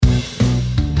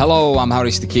Hello, I'm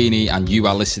Harry Stachini and you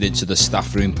are listening to the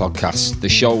Staff Room Podcast, the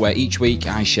show where each week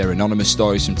I share anonymous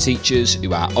stories from teachers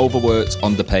who are overworked,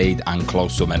 underpaid and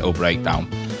close to a mental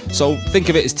breakdown. So think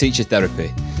of it as teacher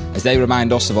therapy, as they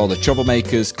remind us of all the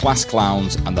troublemakers, class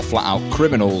clowns and the flat-out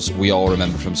criminals we all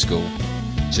remember from school.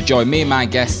 So join me and my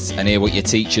guests and hear what your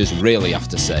teachers really have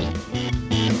to say.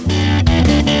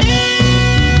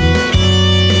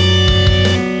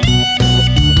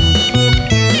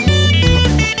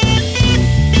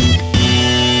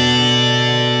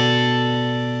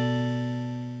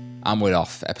 And we're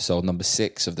off, episode number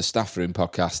 6 of the Staff Room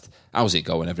Podcast. How's it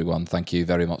going, everyone? Thank you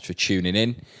very much for tuning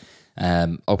in.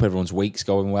 Hope everyone's week's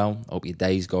going well. Hope your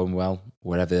day's going well,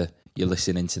 wherever you're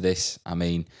listening to this. I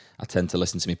mean, I tend to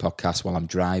listen to my podcast while I'm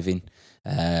driving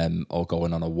or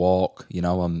going on a walk. You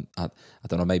know, I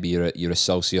don't know, maybe you're a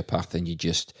sociopath and you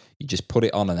just put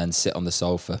it on and then sit on the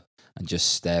sofa and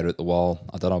just stare at the wall.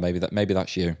 I don't know, maybe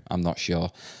that's you. I'm not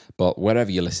sure. But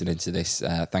wherever you're listening to this,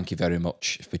 thank you very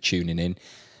much for tuning in.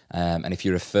 And if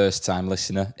you're a first-time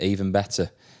listener, even better,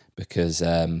 because,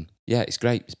 it's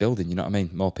great. It's building, you know what I mean?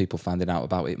 More people finding out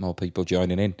about it, more people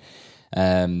joining in.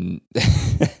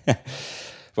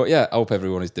 But yeah, I hope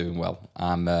everyone is doing well.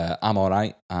 I'm all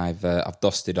right. I've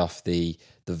dusted off the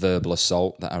verbal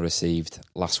assault that I received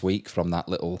last week from that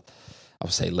little, I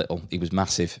would say little, he was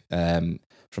massive,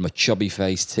 from a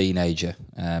chubby-faced teenager.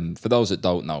 For those that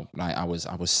don't know, right, I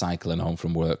was cycling home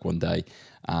from work one day,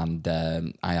 and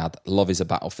I had Love is a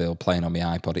Battlefield playing on my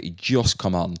iPod. It had just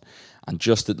come on, and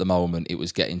just at the moment it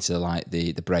was getting to like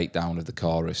the breakdown of the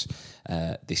chorus,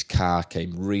 this car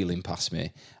came reeling past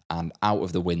me, and out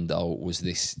of the window was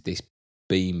this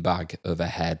beanbag of a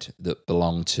head that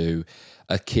belonged to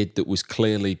a kid that was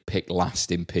clearly picked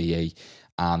last in PE,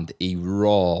 and he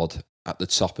roared at the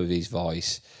top of his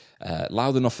voice,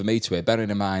 loud enough for me to hear. Bearing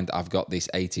in mind, I've got this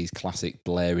 80s classic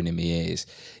blaring in my ears.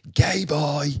 Gay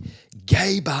boy,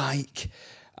 gay bike.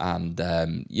 And,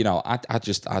 I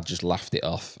just laughed it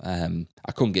off.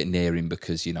 I couldn't get near him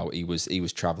because, he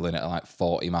was travelling at like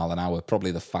 40 mile an hour,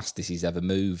 probably the fastest he's ever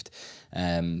moved.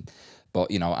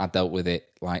 But, I dealt with it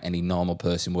like any normal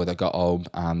person would. I got home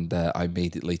and I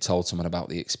immediately told someone about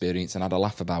the experience and had a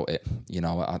laugh about it.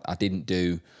 I didn't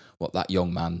do what that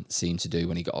young man seemed to do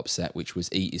when he got upset, which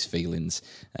was eat his feelings.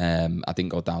 I didn't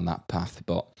go down that path,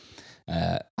 but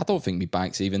I don't think my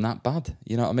bike's even that bad.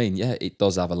 You know what I mean? Yeah, it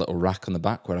does have a little rack on the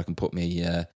back where I can put me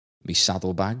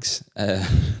saddlebags.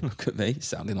 Look at me,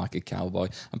 sounding like a cowboy.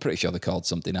 I'm pretty sure they're called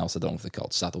something else. I don't know if they're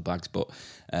called saddlebags, but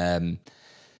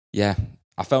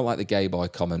I felt like the gay boy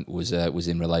comment was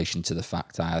in relation to the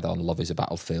fact I had on Love is a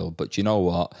Battlefield. But do you know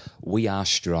what? We are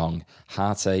strong.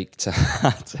 Heartache to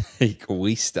heartache,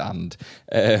 we stand.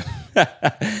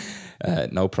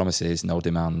 No promises, no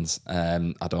demands.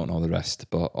 I don't know the rest,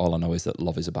 but all I know is that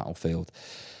love is a battlefield.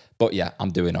 But yeah, I'm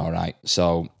doing all right.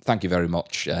 So thank you very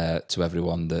much to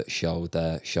everyone that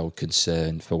showed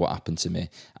concern for what happened to me.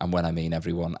 And when I mean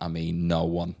everyone, I mean no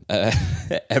one.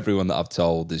 Everyone that I've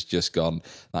told has just gone,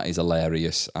 that is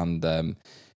hilarious. And,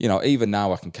 even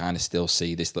now I can kind of still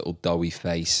see this little doughy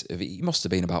face. He must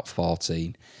have been about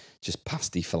 14. Just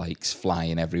pasty flakes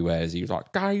flying everywhere as he was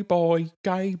like, gay boy,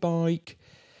 gay bike.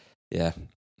 Yeah.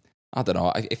 I don't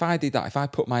know, if I did that, if I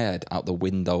put my head out the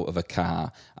window of a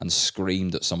car and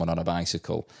screamed at someone on a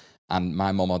bicycle and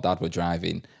my mum or dad were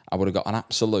driving, I would have got an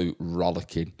absolute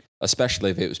rollicking,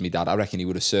 especially if it was my dad. I reckon he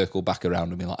would have circled back around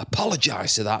and been like,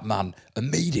 apologise to that man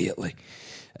immediately.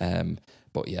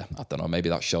 But yeah, I don't know, maybe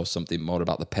that shows something more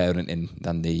about the parenting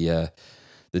than the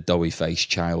doughy-faced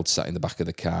child sat in the back of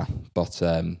the car. But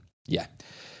yeah.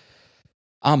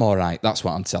 I'm all right, that's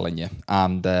what I'm telling you.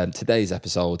 And today's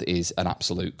episode is an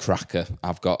absolute cracker.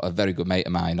 I've got a very good mate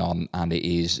of mine on, and it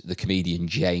is the comedian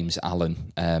James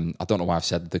Allen. I don't know why I've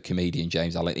said the comedian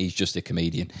James Allen. He's just a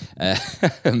comedian.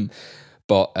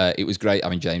 But it was great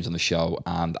having James on the show,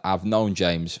 and I've known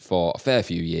James for a fair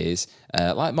few years.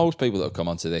 Like most people that have come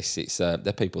onto this,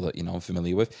 they're people that I'm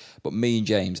familiar with. But me and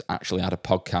James actually had a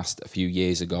podcast a few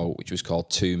years ago, which was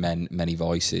called Two Men, Many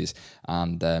Voices.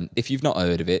 And if you've not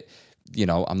heard of it,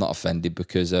 I'm not offended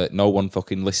because no one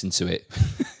fucking listened to it.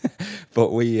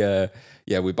 But we're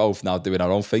both now doing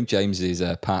our own thing. James is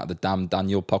part of the Damn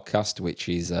Daniel podcast, which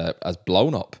has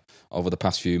blown up over the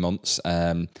past few months,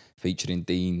 featuring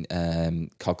Dean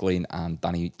Coughlin and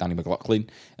Danny McLaughlin.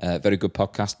 Very good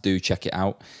podcast. Do check it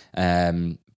out.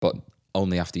 But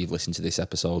only after you've listened to this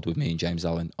episode with me and James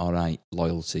Allen. All right,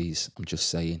 loyalties, I'm just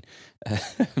saying.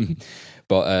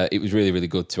 But it was really, really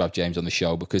good to have James on the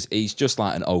show because he's just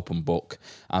like an open book.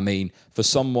 I mean, for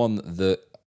someone that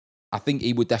I think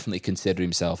he would definitely consider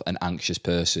himself an anxious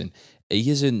person, he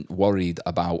isn't worried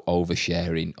about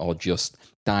oversharing or just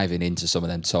diving into some of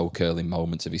them toe-curling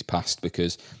moments of his past,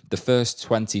 because the first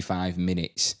 25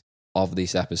 minutes of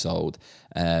this episode,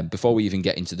 before we even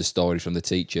get into the story from the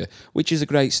teacher, which is a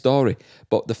great story,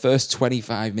 but the first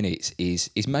 25 minutes is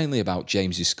mainly about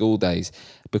James's school days,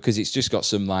 because it's just got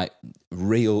some like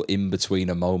real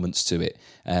in-betweener moments to it.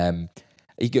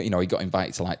 He got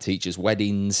invited to like teachers'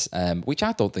 weddings, which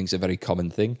I don't think is a very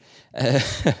common thing.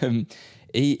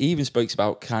 He even speaks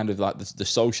about kind of like the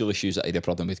social issues that he had a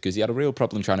problem with, because he had a real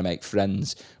problem trying to make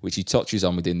friends, which he touches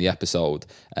on within the episode.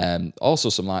 Also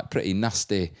some like pretty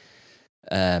nasty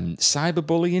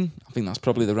cyberbullying. I think that's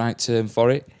probably the right term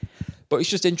for it. But it's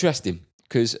just interesting,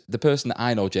 because the person that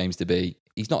I know James to be,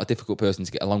 he's not a difficult person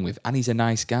to get along with, and he's a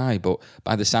nice guy, but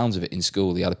by the sounds of it in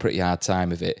school, he had a pretty hard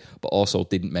time of it, but also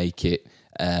didn't make it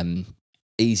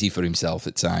easy for himself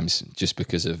at times, just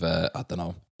because of, I don't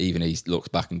know, even he looks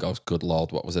back and goes, good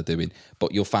Lord, what was I doing?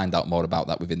 But you'll find out more about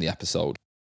that within the episode.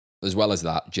 As well as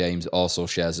that, James also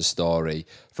shares a story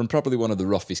from probably one of the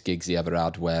roughest gigs he ever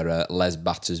had, where Les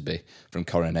Battersby from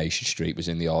Coronation Street was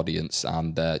in the audience.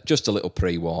 And just a little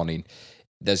pre-warning,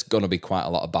 there's going to be quite a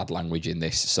lot of bad language in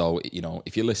this. So,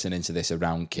 if you're listening to this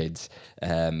around kids,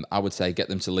 I would say get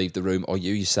them to leave the room, or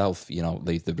you yourself,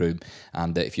 leave the room.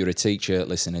 And if you're a teacher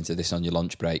listening to this on your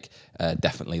lunch break,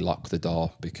 definitely lock the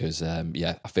door, because,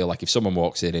 I feel like if someone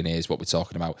walks in and hears what we're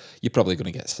talking about, you're probably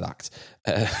going to get sacked.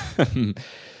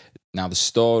 Now, the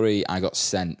story I got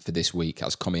sent for this week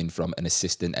has come in from an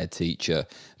assistant ed teacher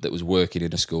that was working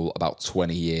in a school about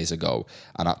 20 years ago,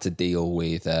 and had to deal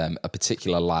with a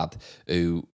particular lad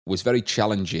who was very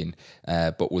challenging,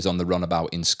 but was on the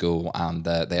runabout in school, and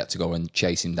they had to go and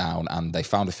chase him down, and they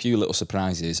found a few little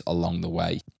surprises along the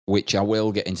way, which I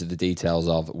will get into the details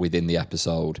of within the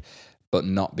episode, but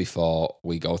not before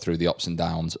we go through the ups and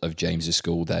downs of James's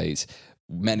school days,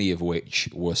 many of which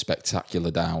were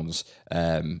spectacular downs.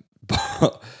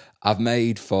 But I've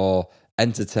made for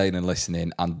entertaining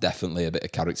listening and definitely a bit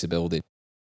of character building.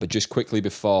 But just quickly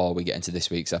before we get into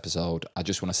this week's episode, I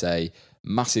just want to say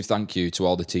massive thank you to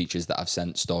all the teachers that have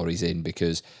sent stories in,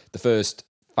 because the first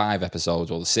 5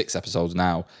 episodes, or the 6 episodes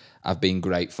now, have been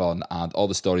great fun, and all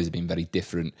the stories have been very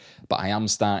different. But I am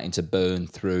starting to burn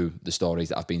through the stories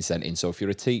that have been sent in. So if you're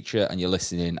a teacher and you're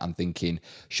listening and thinking,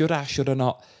 should I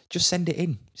not, just send it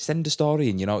in. Send a story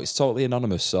in. It's totally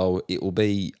anonymous, so it will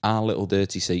be our little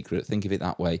dirty secret. Think of it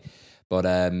that way. But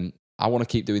I want to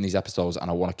keep doing these episodes, and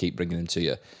I want to keep bringing them to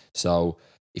you. So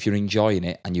if you're enjoying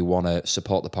it and you want to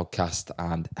support the podcast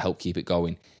and help keep it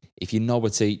going, if you know a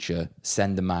teacher,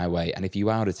 send them my way. And if you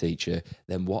are a teacher,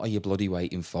 then what are you bloody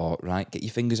waiting for, right? Get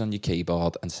your fingers on your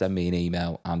keyboard and send me an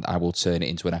email, and I will turn it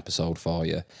into an episode for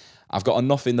you. I've got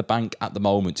enough in the bank at the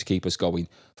moment to keep us going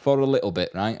for a little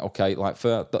bit, right? Okay,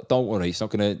 don't worry, it's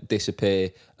not going to disappear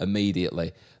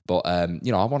immediately. But I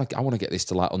want to get this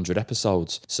to like 100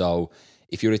 episodes. So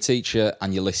if you're a teacher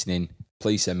and you're listening,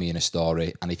 please send me in a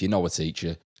story. And if you know a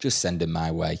teacher, just send them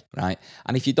my way, right?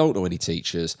 And if you don't know any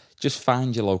teachers, just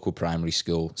find your local primary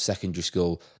school, secondary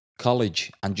school,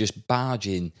 college, and just barge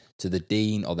in to the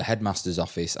dean or the headmaster's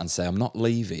office and say, I'm not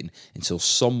leaving until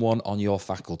someone on your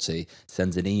faculty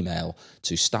sends an email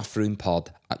to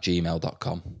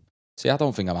staffroompod@gmail.com. See, I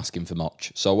don't think I'm asking for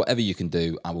much. So whatever you can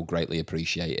do, I will greatly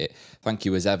appreciate it. Thank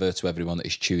you as ever to everyone that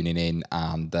is tuning in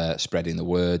and spreading the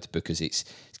word, because it's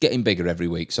getting bigger every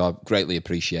week. So I greatly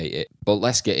appreciate it. But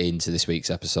let's get into this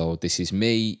week's episode. This is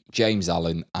me, James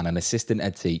Allen, and an assistant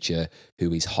ed teacher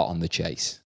who is hot on the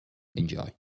chase. Enjoy.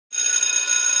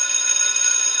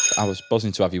 I was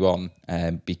buzzing to have you on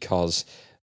because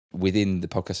within the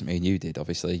podcast that me and you did,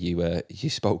 obviously, you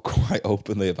spoke quite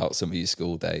openly about some of your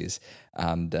school days,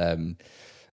 and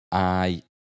I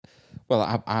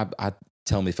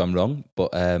tell me if I'm wrong,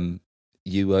 but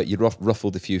you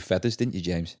ruffled a few feathers, didn't you,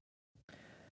 James?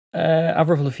 I've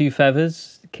ruffled a few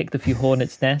feathers, kicked a few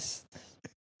hornets' nests,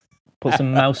 put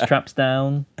some mouse traps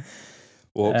down.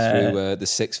 Walked through the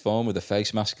sixth form with a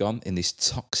face mask on in this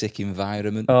toxic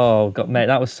environment. Oh God, mate,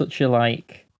 that was such a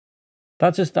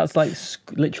that's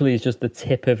literally is just the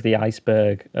tip of the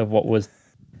iceberg of what was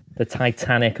the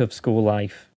Titanic of school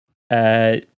life.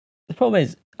 The problem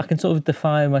is I can sort of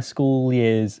define my school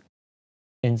years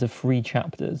into 3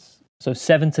 chapters. So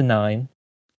 7 to 9.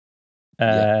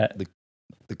 The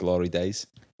glory days.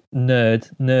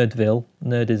 Nerdville,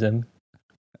 nerdism.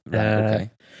 Right,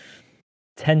 okay.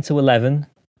 10 to 11,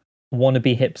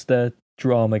 wannabe hipster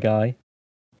drama guy.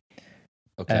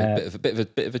 Okay,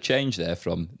 bit of a change there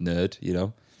from nerd,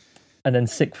 And then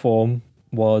sixth form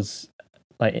was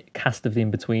like cast of the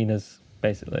in-betweeners,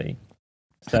 basically.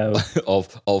 So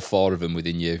all 4 of them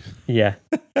within you. Yeah.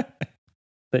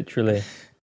 literally.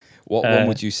 What one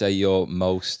would you say you're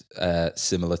most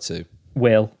similar to?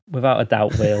 Will, without a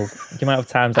doubt, Will. The amount of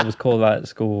times I was called out at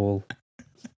school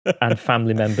and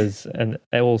family members and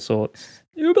all sorts.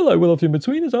 You're a bit like Will off in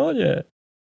between us, aren't you?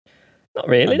 Not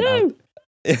really, no.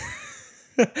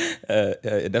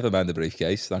 Never mind the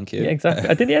briefcase, thank you. Yeah, exactly.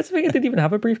 I didn't even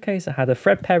have a briefcase. I had a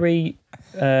Fred Perry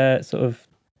sort of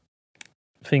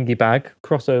thingy bag,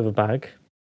 crossover bag.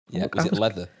 Yeah, was it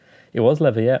leather? It was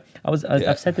leather, yeah.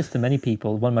 I've said this to many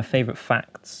people. One of my favourite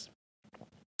facts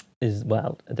is,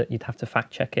 well, that you'd have to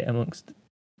fact check it amongst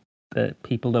the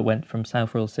people that went from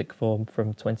South Royal Sixth Form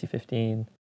from 2015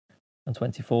 and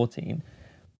 2014.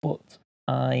 But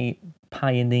I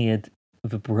pioneered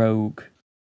the brogue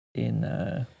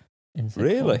in Sixth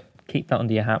Really? Form. Keep that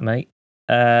under your hat, mate.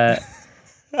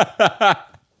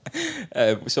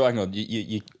 So hang on,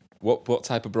 you what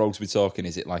type of brogues are we talking?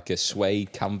 Is it like a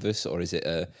suede canvas or is it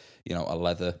a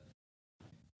leather?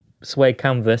 Suede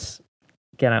canvas.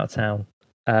 Get out of town.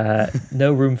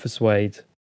 No room for suede,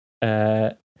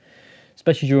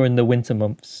 especially during the winter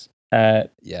months.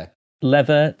 Yeah.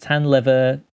 Leather, tan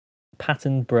leather,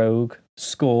 patterned brogue,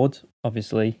 scored,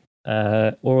 obviously,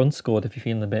 or unscored if you're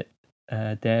feeling a bit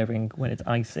daring when it's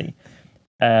icy.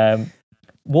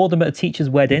 Wore them at a teacher's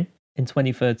wedding in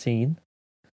 2013.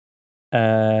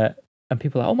 And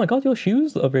people are like, oh my God, your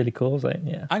shoes are really cool. I was like,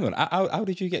 yeah. Hang on, how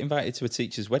did you get invited to a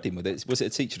teacher's wedding with it? Was it a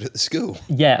teacher at the school?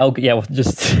 Yeah, well,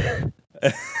 just...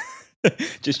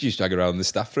 Just used to hang around the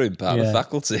staff room, part of the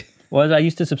faculty. Well, I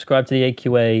used to subscribe to the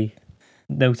AQA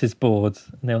notice board,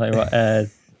 and they were like, right,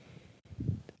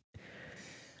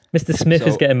 Mr. Smith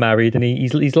is getting married, and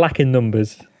he's lacking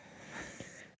numbers.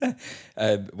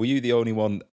 Were you the only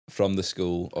one from the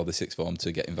school or the sixth form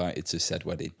to get invited to said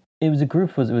wedding? It was a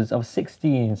group. I was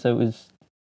 16, so it was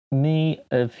me,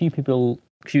 a few people.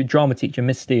 She was a drama teacher,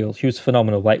 Miss Steele. She was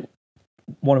phenomenal. Like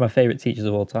one of my favourite teachers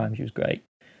of all time. She was great.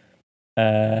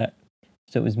 So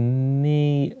it was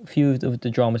me, a few of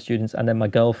the drama students, and then my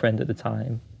girlfriend at the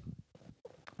time.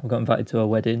 I got invited to her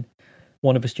wedding.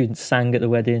 One of the students sang at the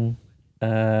wedding.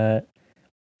 And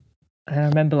I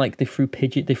remember like they threw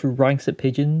rice at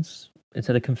pigeons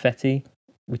instead of confetti,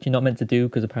 which you're not meant to do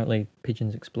because apparently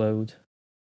pigeons explode.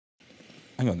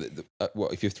 Hang on,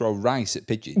 what if you throw rice at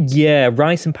pigeons? Yeah,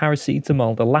 rice and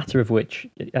paracetamol, the latter of which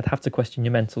I'd have to question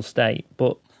your mental state.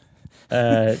 But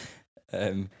a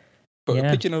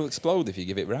pigeon will explode if you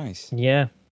give it rice. Yeah.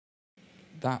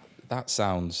 That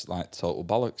sounds like total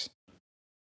bollocks.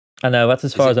 I know, that's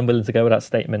as far as I'm willing to go with that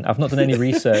statement. I've not done any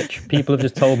research. People have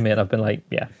just told me and I've been like,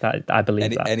 yeah, I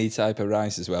believe that. Any type of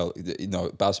rice as well.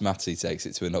 Basmati takes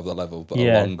it to another level, but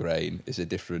a long grain is a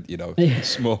different,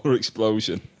 smaller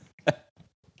explosion.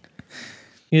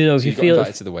 If so you got feel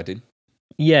invited to the wedding.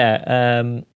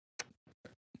 Yeah.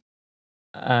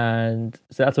 And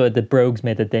so that's where the brogues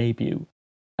made a debut.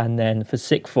 And then for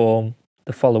sixth form,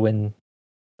 after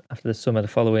the summer, the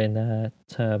following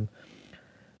term,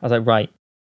 I was like, right,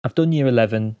 I've done year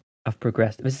 11, I've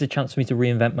progressed. This is a chance for me to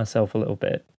reinvent myself a little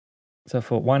bit. So I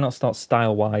thought, why not start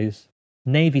style-wise?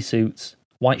 Navy suits,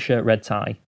 white shirt, red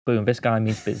tie. Boom, this guy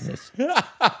means business. Hang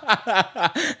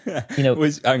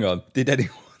on, did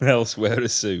anyone else wear a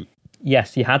suit?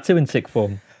 Yes, you had to in sixth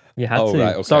form. You had to.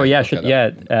 Right, okay, Sorry,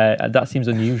 that seems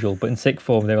unusual. But in sixth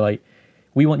form, they were like,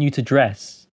 we want you to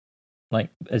dress like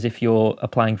as if you're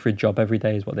applying for a job every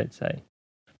day, is what they'd say.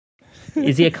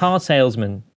 Is he a car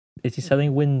salesman? Is he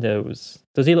selling windows?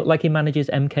 Does he look like he manages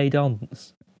MK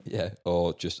Dons? Yeah,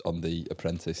 or just on The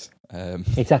Apprentice.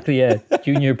 Exactly, yeah.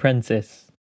 Junior Apprentice.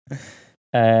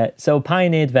 So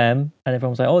pioneered them, and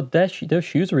everyone was like, oh, those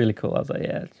shoes are really cool. I was like,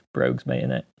 yeah, it's brogues, mate,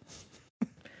 innit?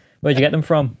 Where'd you get them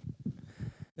from?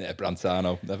 Yeah,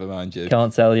 Brantano, never mind you.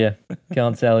 Can't tell you.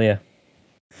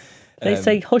 They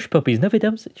say hush puppies, never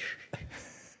them.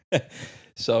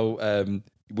 So,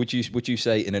 would you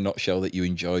say in a nutshell that you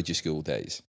enjoyed your school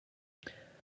days?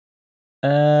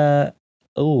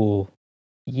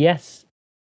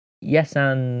 Yes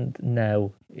and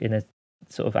no, in a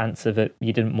sort of answer that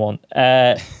you didn't want.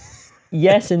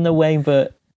 Yes, in the way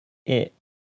that it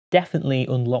definitely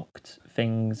unlocked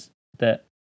things that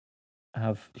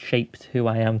have shaped who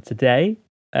I am today.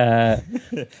 As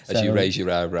you raise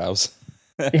your eyebrows.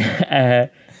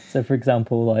 So, for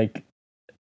example, like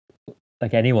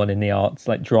anyone in the arts,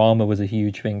 like drama was a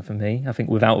huge thing for me. I think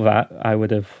without that, I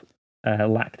would have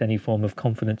lacked any form of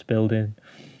confidence building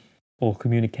or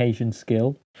communication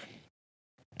skill.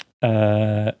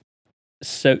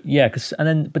 So yeah,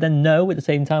 but then no, at the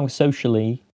same time,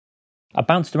 socially, I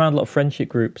bounced around a lot of friendship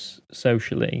groups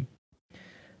socially,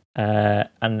 and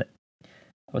I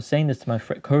was saying this to my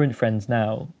current friends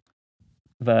now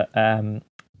that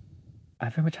I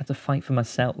very much had to fight for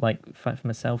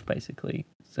myself, basically.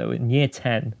 So in year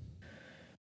 10,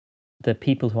 the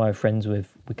people who I was friends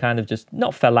with, we kind of just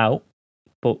not fell out,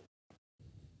 but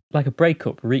like a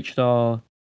breakup, reached the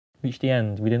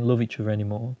end. We didn't love each other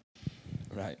anymore.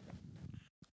 Right.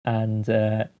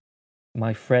 And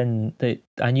my friend,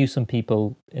 I knew some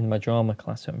people in my drama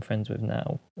class who I'm friends with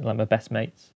now, like my best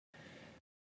mates.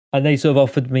 And they sort of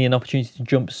offered me an opportunity to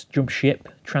jump ship,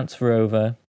 transfer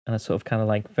over. And I sort of kind of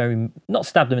like not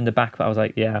stabbed them in the back, but I was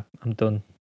like, yeah, I'm done.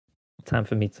 Time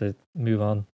for me to move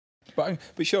on. But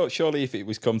surely if it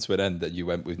was come to an end that you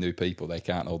went with new people, they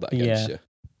can't hold that against you.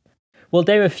 Well,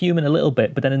 they were fuming a little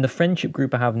bit, but then in the friendship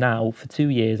group I have now, for 2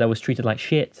 years, I was treated like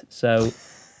shit. So,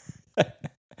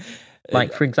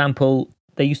 like, for example,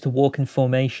 they used to walk in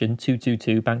formation,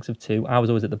 2-2-2, banks of two. I was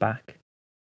always at the back.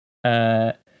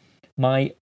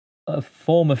 My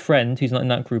former friend, who's not in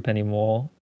that group anymore,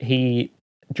 he,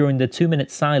 during the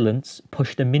 2-minute silence,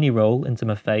 pushed a mini roll into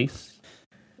my face.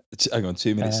 Hang on,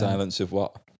 2 minute silence of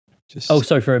what? Oh,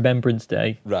 sorry, for Remembrance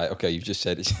Day. Right, okay, you've just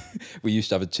said it. We used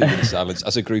to have a 2 minute silence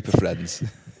as a group of friends.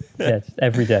 Yes,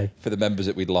 every day. For the members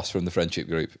that we'd lost from the friendship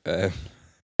group.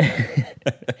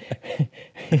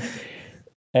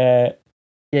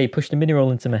 He pushed a mini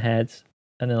roll into my head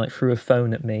and then like threw a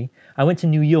phone at me. I went to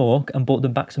New York and bought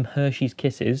them back some Hershey's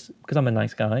Kisses because I'm a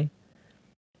nice guy.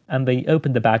 And they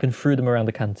opened the bag and threw them around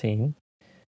the canteen.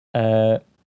 Routinely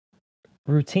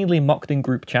mocked in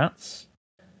group chats.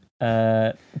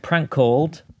 Prank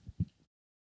called.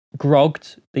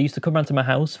 Grogged. They used to come round to my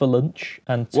house for lunch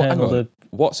and turn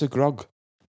What's a grog?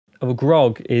 Oh, a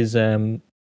grog is... Is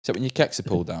that when your keks are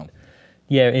pulled down?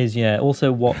 Yeah, it is, yeah.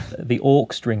 Also what the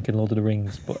orcs drink in Lord of the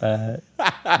Rings. But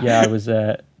yeah, I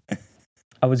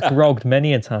was grogged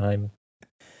many a time.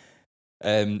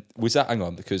 Was that, hang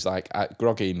on, because like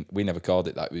grogging, we never called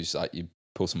it that. It was like you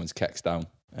pull someone's keks down.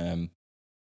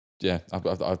 Yeah, I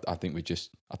think I don't think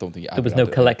there was no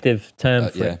collective term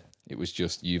for it. It was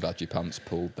just you've had your pants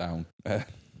pulled down.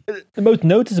 The most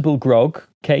noticeable grog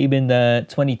came in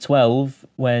 2012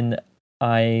 when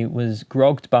I was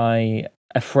grogged by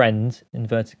a friend,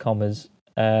 inverted commas,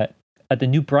 at the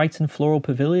new Brighton Floral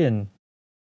Pavilion.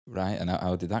 Right, and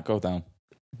how did that go down?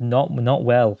 Not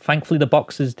well. Thankfully, the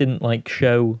boxers didn't like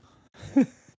show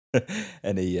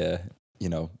any,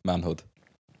 manhood.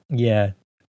 Yeah,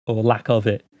 or lack of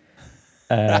it.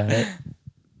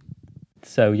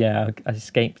 So yeah, I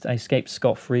escaped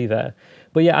scot-free there.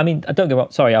 But yeah, I mean, I don't go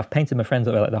wrong. Sorry, I've painted my friends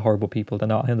like they're horrible people. They're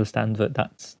not. I understand that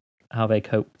that's how they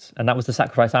coped, and that was the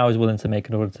sacrifice I was willing to make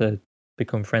in order to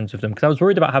become friends with them. Because I was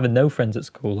worried about having no friends at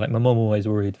school. Like my mum always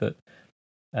worried that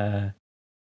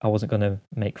I wasn't going to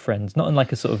make friends, not in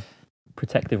like a sort of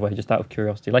protective way, just out of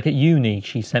curiosity. Like at uni,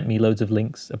 she sent me loads of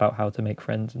links about how to make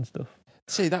friends and stuff.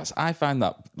 See, I find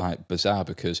that like bizarre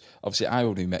because obviously I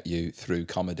only met you through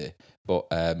comedy, but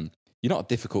you're not a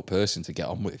difficult person to get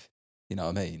on with. You know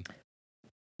what I mean?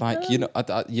 Like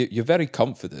you're very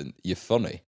confident. You're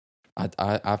funny.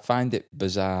 I find it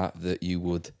bizarre that you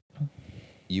would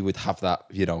have that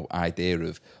idea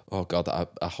of, oh God,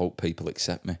 I hope people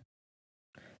accept me.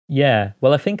 Yeah,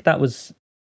 well, I think that was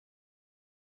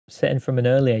set in from an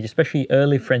early age, especially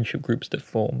early friendship groups that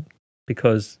form,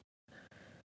 because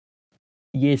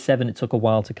year 7, it took a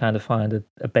while to kind of find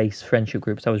a base friendship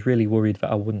group. So I was really worried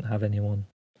that I wouldn't have anyone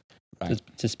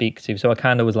to speak to. So I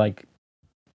kind of was like,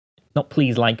 not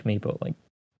please like me, but like,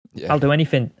 yeah. I'll do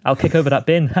anything. I'll kick over that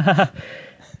bin.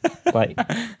 Like,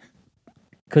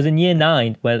 because in year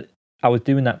 9, where I was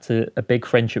doing that to a big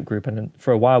friendship group, and then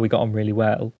for a while we got on really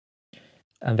well,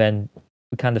 and then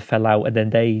we kind of fell out, and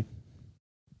then a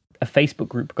Facebook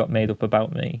group got made up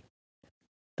about me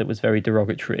that was very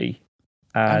derogatory.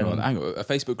 Hang on. A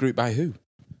Facebook group by who?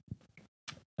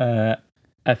 A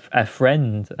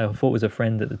friend. I thought it was a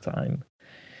friend at the time.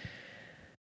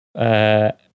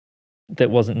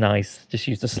 That wasn't nice. Just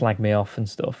used to slag me off and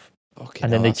stuff. Okay,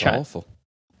 and then that's awful.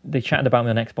 They chatted about me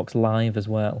on Xbox Live as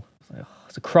well.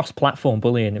 It's a cross-platform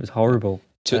bullying. It was horrible.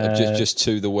 Just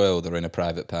to the world or in a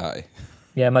private party.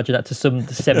 Yeah, imagine that to some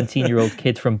 17-year-old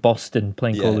kid from Boston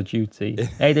playing Call of Duty. Yeah.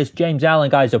 Hey, this James Allen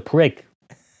guy's a prick.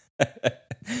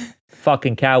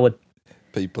 Fucking coward.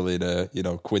 People in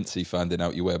Quincy finding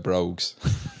out you wear brogues.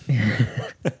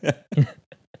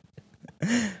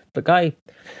 The guy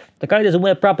doesn't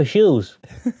wear proper shoes.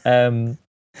 I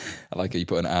like how you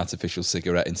put an artificial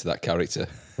cigarette into that character.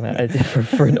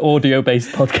 For an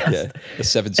audio-based podcast. Yeah, a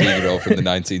 17-year-old from the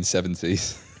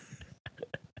 1970s.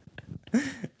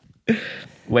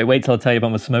 Wait till I tell you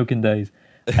about my smoking days.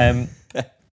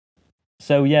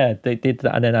 So yeah, they did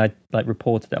that, and then I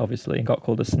reported it obviously and got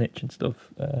called a snitch and stuff.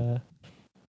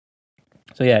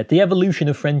 So So yeah, the evolution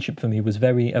of friendship for me was a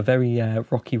very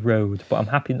rocky road. But I'm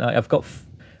happy that I've got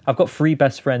three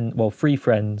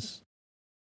friends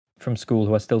from school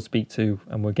who I still speak to,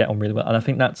 and we get on really well. And I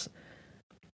think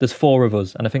there's four of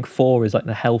us, and I think four is like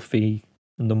the healthy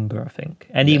number. I think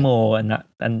any more, and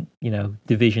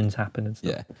divisions happen and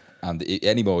stuff. Yeah, and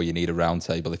any more, you need a round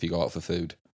table if you go out for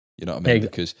food. You know what I mean?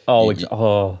 Because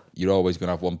you're always going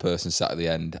to have one person sat at the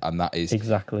end, and that is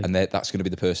exactly, and that's going to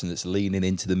be the person that's leaning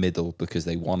into the middle because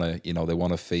they want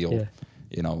to, feel,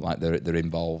 like they're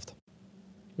involved.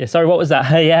 Yeah. Sorry, what was that?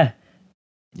 Hey, yeah.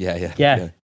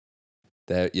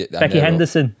 Becky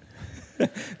Henderson.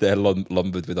 They're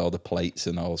lumbered with all the plates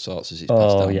and all sorts as it's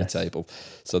passed down the table.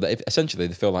 So that essentially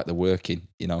they feel like they're working,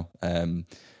 and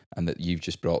that you've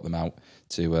just brought them out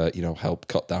to, help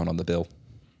cut down on the bill.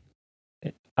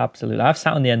 Absolutely. I've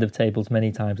sat on the end of tables many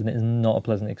times and it is not a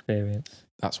pleasant experience.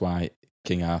 That's why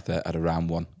King Arthur had a round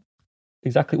one.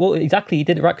 Exactly. Well, exactly. He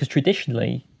did it right because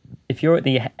traditionally, if you're at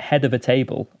the head of a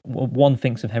table, one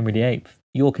thinks of Henry VIII,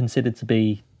 you're considered to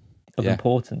be of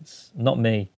importance. Not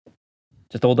me.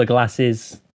 Just all the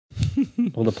glasses,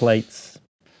 all the plates.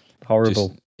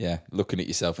 Horrible. Just, looking at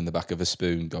yourself in the back of a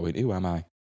spoon going, who am I?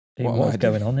 What's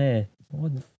going on here?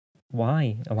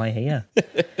 Why am I here?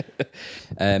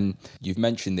 You've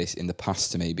mentioned this in the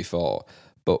past to me before,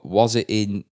 but was it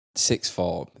in sixth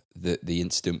form that the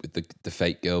incident with the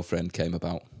fake girlfriend came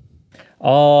about?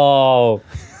 Oh...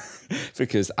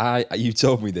 Because you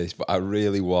told me this, but I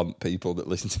really want people that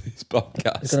listen to this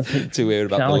podcast to hear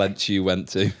about the lengths you went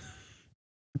to.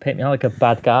 Paint me out like a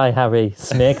bad guy, Harry.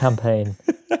 Smear campaign.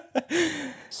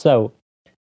 So,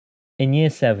 in year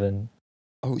 7...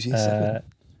 Oh, it was year 7?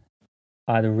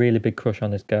 I had a really big crush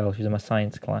on this girl. She was in my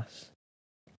science class.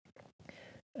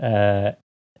 And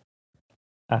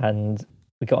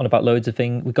we got on about loads of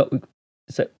things. We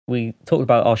talked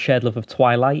about our shared love of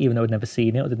Twilight, even though I'd never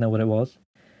seen it. I didn't know what it was.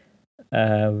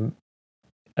 I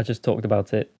just talked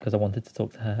about it because I wanted to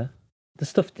talk to her. The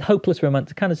stuff, hopeless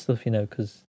romantic kind of stuff,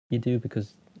 because you do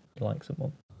because you like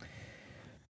someone.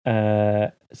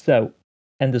 So,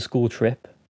 end of year school trip,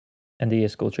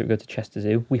 we go to Chester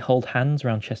Zoo. We hold hands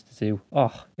around Chester Zoo.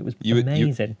 Oh, it was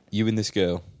amazing. You and this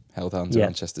girl held hands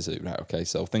around Chester Zoo, right? Okay,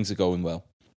 so things are going well.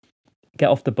 Get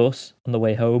off the bus on the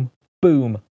way home.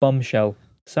 Boom, bombshell.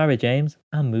 Sorry, James,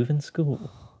 I'm moving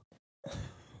school.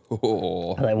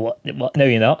 Oh. I'm like, what? No,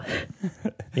 you're not.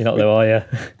 You're not though, are you?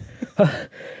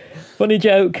 Funny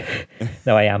joke.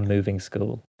 No, I am moving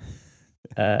school.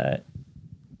 I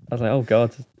was like, oh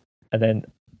God. And then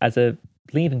as a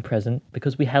leaving present,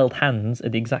 because we held hands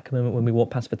at the exact moment when we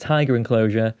walked past the tiger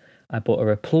enclosure, I bought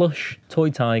her a plush toy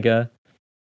tiger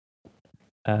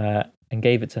and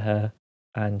gave it to her,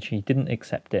 and she didn't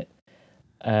accept it.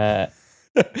 I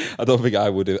don't think I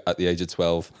would have at the age of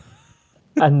 12.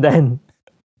 And then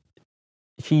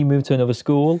she moved to another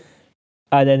school,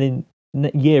 and then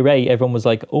in year 8, everyone was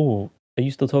like, oh, are you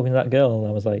still talking to that girl? And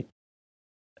I was like,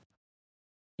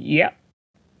 yep,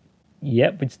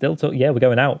 we'd still talk. Yeah, we're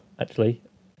going out, actually.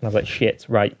 And I was like, shit,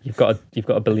 right, you've got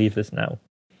to believe this now.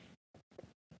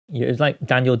 It was like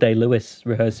Daniel Day-Lewis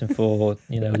rehearsing for,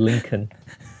 Lincoln.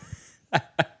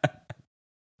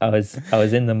 I was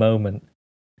in the moment.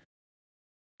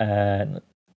 And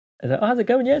I was like, oh, how's it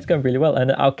going? Yeah, it's going really well.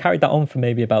 And I carried that on for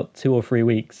maybe about 2 or 3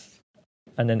 weeks.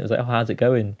 And then it was like, oh, how's it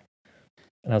going?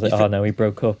 And I was like, oh, no, we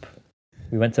broke up.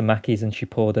 We went to Mackey's and she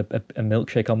poured a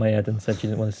milkshake on my head and said she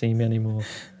didn't want to see me anymore.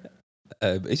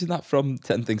 Isn't that from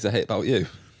 10 Things I Hate About You?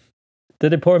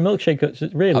 Did they pour a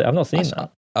milkshake? Really? I've not seen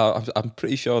that. I'm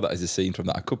pretty sure that is a scene from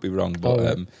that. I could be wrong,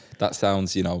 but that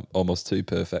sounds, almost too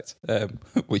perfect,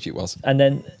 which it was. And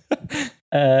then...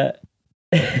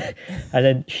 and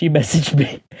then she messaged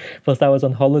me whilst I was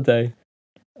on holiday.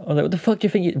 I was like, what the fuck do you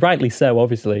think you... Rightly so,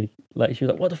 obviously. Like, she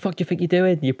was like, what the fuck do you think you're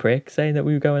doing, you prick? Saying that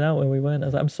we were going out when we weren't. I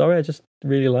was like, I'm sorry, I just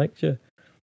really liked you.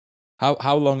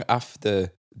 How long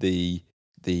after the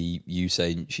you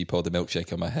saying she poured the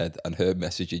milkshake on my head and her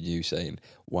messaging you saying,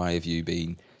 why have you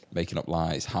been making up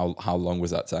lies? How long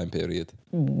was that time period?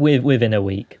 Within a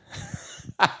week.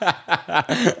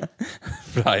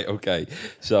 Right, okay.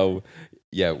 So...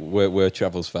 yeah, word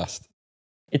travels fast.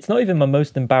 It's not even my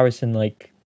most embarrassing,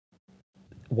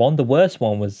 one. The worst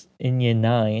one was in year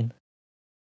 9.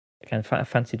 I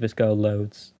fancied this girl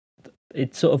loads.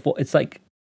 It's sort of, it's like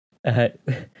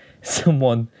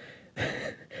someone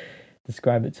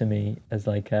described it to me as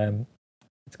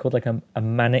it's called a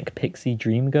manic pixie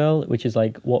dream girl, which is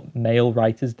like what male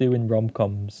writers do in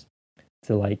rom-coms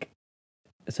to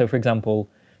so for example,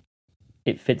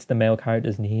 it fits the male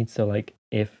character's needs. So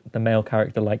if the male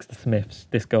character likes the Smiths,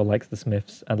 this girl likes the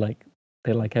Smiths, and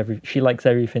she likes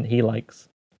everything he likes.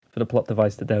 for the plot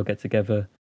device that they'll get together.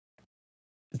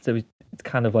 So it's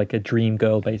kind of like a dream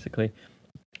girl, basically.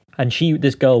 And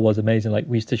this girl was amazing. Like,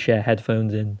 we used to share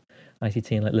headphones in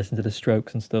ICT and like listen to the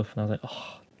Strokes and stuff. And I was like,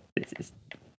 oh,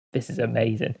 this is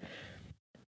amazing.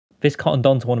 This cottoned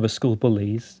on to one of the school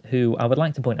bullies, who I would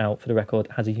like to point out, for the record,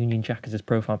 has a Union Jack as his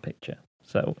profile picture.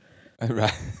 So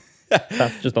Right.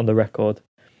 that's just on the record.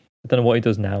 I don't know what he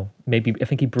does now. Maybe, I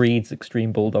think he breeds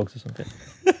extreme bulldogs or something.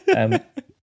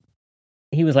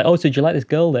 He was like, oh, so did you like this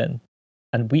girl then?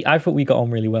 And I thought we got on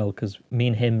really well, because me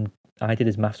and him, I did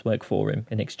his maths work for him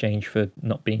in exchange for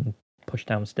not being pushed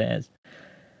downstairs.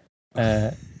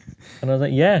 And I was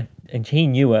like, yeah. And he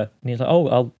knew her. And he was like,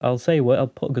 oh, I'll say a word, I'll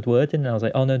put a good word in. And I was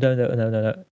like, oh,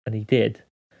 no. And he did.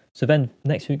 So then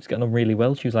next week's getting on really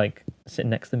well. She was like sitting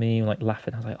next to me and like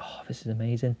laughing. I was like, oh, this is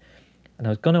amazing. And I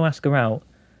was going to ask her out.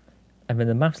 And then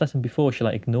the maths lesson before, she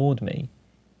like ignored me.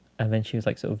 And then she was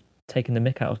like sort of taking the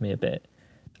mick out of me a bit.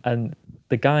 And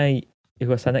the guy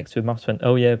who I sat next to in maths went,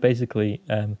 oh yeah, basically,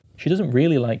 she doesn't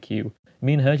really like you.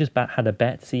 Me and her just had a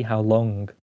bet to see how long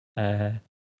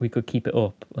we could keep it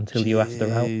up until you asked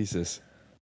her out. Jesus.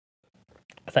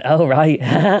 I was like, oh, right.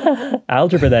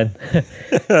 Algebra then.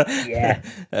 Yeah.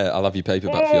 I'll have your paper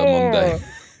back for you on Monday.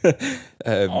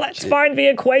 Let's find the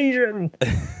equation.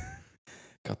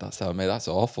 God, that's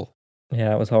awful.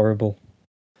 Yeah, it was horrible.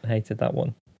 I hated that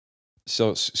one.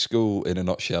 So school, in a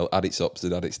nutshell, had its ups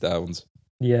and had its downs.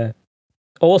 Yeah.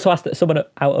 Also asked someone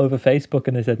out over Facebook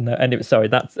and they said no. And it was,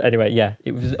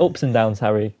 it was ups and downs,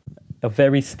 Harry. A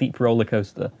very steep roller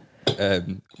coaster.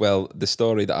 Well, the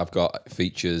story that I've got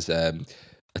features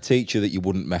a teacher that you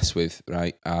wouldn't mess with,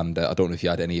 right? And I don't know if you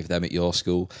had any of them at your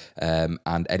school. Did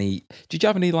you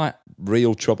have any like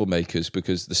real troublemakers?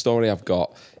 Because the story I've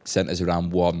got centers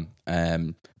around one.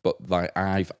 But like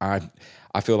I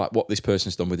feel like what this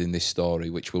person's done within this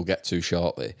story, which we'll get to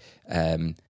shortly.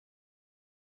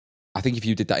 I think if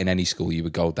you did that in any school, you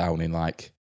would go down in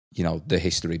like, you know, the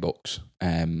history books.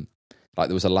 Like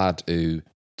there was a lad who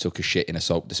took a shit in a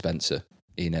soap dispenser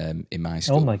in my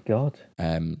school. Oh my God.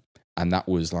 And that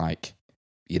was like,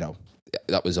 you know,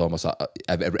 that was almost like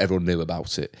everyone knew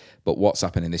about it. But what's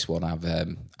happened in this one,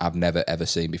 I've never ever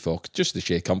seen before. Just the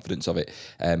sheer confidence of it.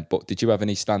 But did you have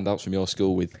any standouts from your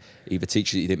school with either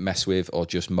teachers that you didn't mess with, or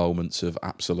just moments of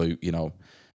absolute, you know,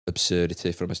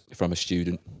 absurdity from a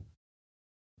student?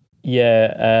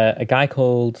 Yeah, a guy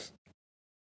called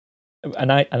an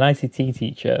ICT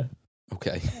teacher.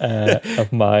 Okay.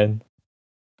 Of mine,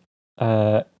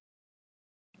 who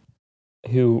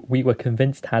we were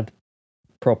convinced had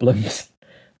problems.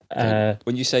 Okay.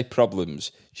 When you say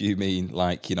problems, do you mean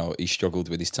like, you know, he struggled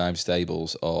with his times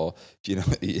tables, or do you know,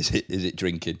 is it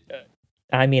drinking?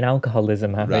 I mean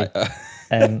alcoholism, Harry.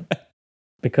 Right.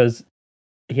 Because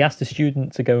he asked a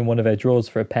student to go in one of their drawers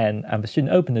for a pen, and the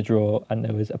student opened the drawer, and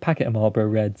there was a packet of Marlboro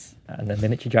Reds and a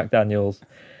miniature Jack Daniels.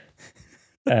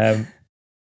 I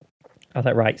was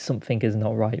like, right, something is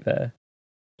not right there.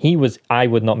 I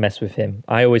would not mess with him.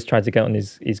 I always tried to get on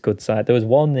his good side. There was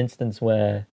one instance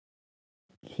where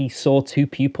he saw two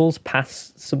pupils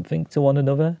pass something to one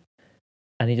another,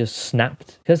 and he just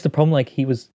snapped. Here's the problem, like he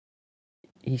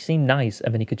seemed nice,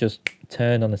 and then he could just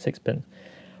turn on a sixpence.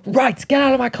 Right, get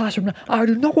out of my classroom now. I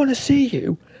do not want to see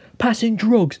you passing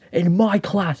drugs in my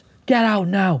class. Get out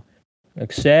now.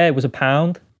 Like, sir, it was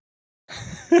 £1.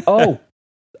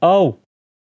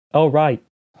 Oh, right.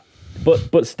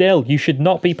 But still, you should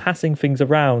not be passing things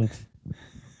around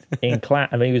in class.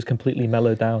 I mean, he was completely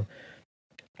mellowed down.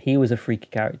 He was a freaky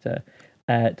character.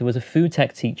 There was a food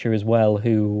tech teacher as well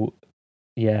who,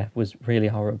 yeah, was really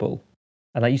horrible.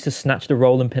 And I used to snatch the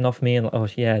rolling pin off me and, oh,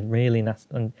 yeah, really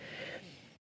nasty. And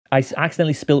I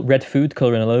accidentally spilt red food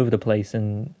colouring all over the place,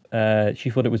 and she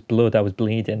thought it was blood. I was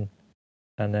bleeding.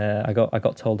 And I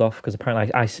got told off because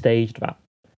apparently I staged that.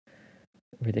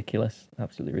 Ridiculous.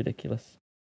 Absolutely ridiculous.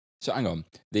 So hang on.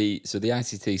 The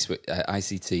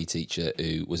ICT teacher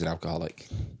who was an alcoholic.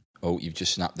 Oh, you've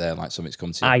just snapped there like something's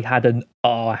come to you. I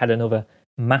had another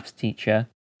maths teacher.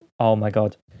 Oh my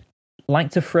God.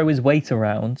 Liked to throw his weight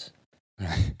around.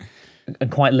 And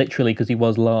quite literally, because he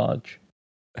was large.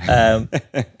 No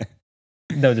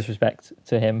disrespect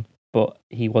to him, but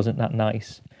he wasn't that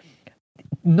nice.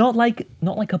 Not like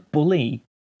a bully.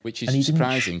 Which is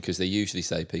surprising, because they usually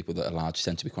say people that are large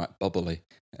tend to be quite bubbly.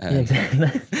 Yeah,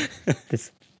 exactly.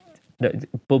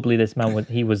 Bubbly. This man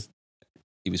he was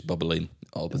bubbling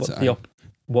all the time.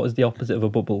 What is the opposite of a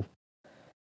bubble?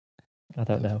 I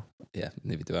don't know. Yeah,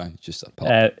 neither do I. Just a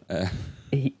pop.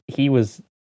 He was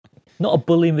not a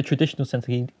bully in the traditional sense.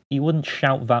 He wouldn't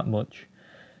shout that much,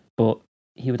 but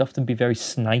he would often be very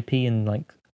snipey and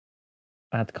like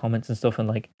add comments and stuff. And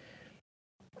like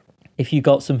if you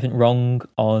got something wrong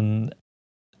on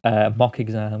a mock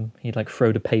exam, he'd like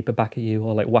throw the paper back at you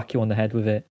or like whack you on the head with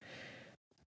it.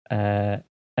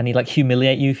 And he'd like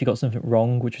humiliate you if you got something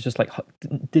wrong, which was just like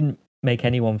didn't make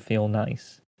anyone feel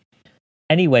nice.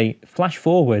 Anyway, flash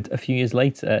forward a few years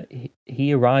later,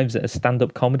 he arrives at a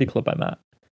stand-up comedy club I'm at.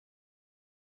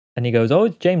 And he goes, "Oh,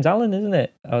 it's James Allen, isn't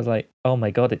it?" I was like, "Oh my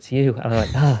God, it's you." And I'm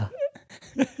like, "Ah."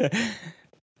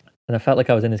 And I felt like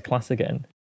I was in his class again.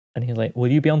 And he was like, "Will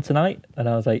you be on tonight?" And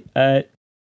I was like, yeah.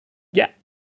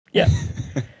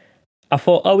 I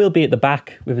thought, oh, he'll be at the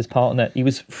back with his partner. He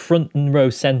was front and row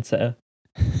centre.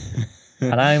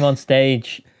 And I'm on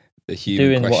stage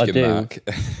doing what I do. Mark.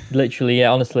 Literally, yeah,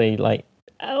 honestly, like,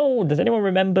 oh, does anyone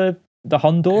remember the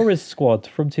Honduras squad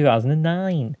from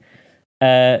 2009?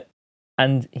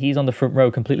 And he's on the front row,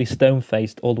 completely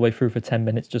stone-faced all the way through for 10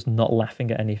 minutes, just not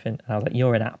laughing at anything. And I was like,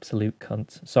 "You're an absolute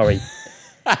cunt." Sorry.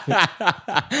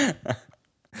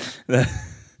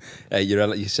 Hey,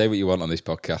 you say what you want on this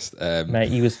podcast, mate.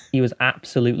 He was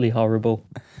absolutely horrible.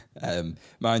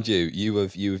 Mind you,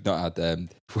 you've not had.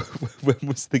 When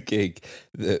was the gig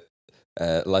that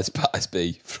Les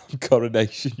Battersby from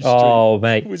Coronation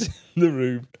Street was in the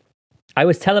room? I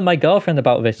was telling my girlfriend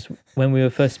about this when we were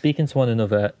first speaking to one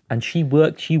another, and she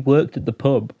worked at the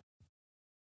pub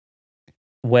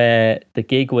where the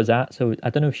gig was at. So I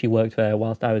don't know if she worked there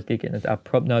whilst I was gigging.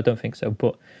 No, I don't think so.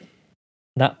 But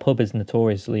that pub is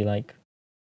notoriously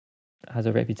has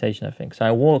a reputation, I think. So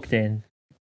I walked in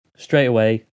straight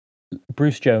away.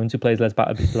 Bruce Jones, who plays Les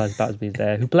Battersby, is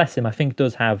there. Who, bless him, I think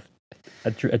does have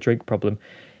a drink problem.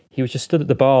 He was just stood at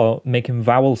the bar making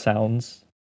vowel sounds.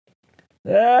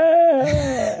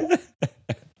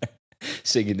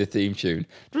 Singing the theme tune.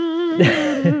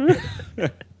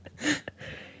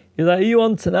 He's like, "Are you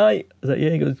on tonight?" I was like,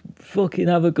 "Yeah." He goes, "Fucking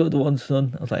have a good one,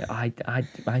 son." I was like, I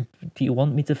do you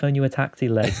want me to phone you a taxi,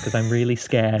 Les? Because I'm really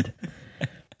scared.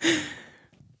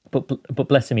 But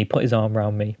bless him, he put his arm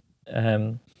around me.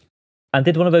 And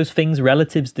did one of those things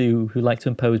relatives do who like to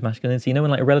impose masculinity. You know when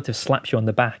like a relative slaps you on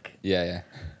the back? Yeah.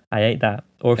 I hate that.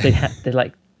 Or if they're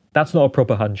like, "That's not a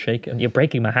proper handshake, and you're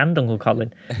breaking my hand, Uncle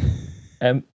Colin."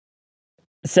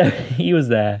 So he was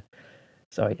there.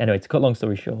 Sorry. Anyway, to cut long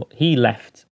story short, he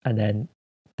left, and then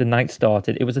the night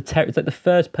started. It was it's like the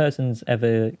first person's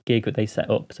ever gig that they set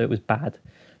up, so it was bad.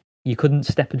 You couldn't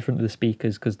step in front of the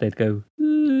speakers because they'd go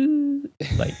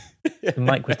like the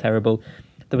mic was terrible.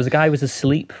 There was a guy who was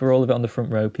asleep for all of it on the front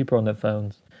row. People were on their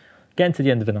phones. Getting to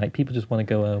the end of the night, people just want to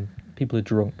go home. People are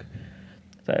drunk.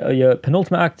 So, "Oh, your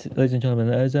penultimate act, ladies and gentlemen,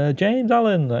 there's James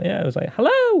Allen." Yeah, I was like,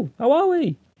 "Hello, how are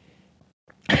we?"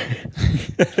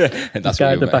 And that's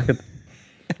where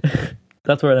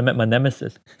that's where I met my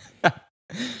nemesis.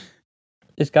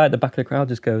 This guy at the back of the crowd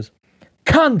just goes,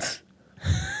 "Cunt!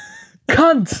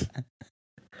 Cunt!"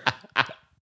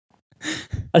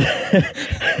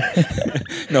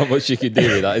 Not much you can do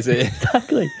with that, is it?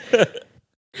 Exactly.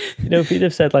 You know, if he'd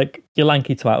have said like, "You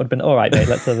lanky twat," it would have been all right, mate.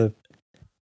 Let's have a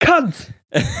cunt.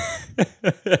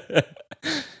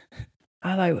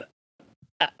 I'm like,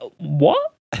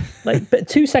 what? Like, but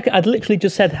 2 seconds. I'd literally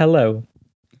just said hello.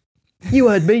 "You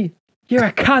heard me. You're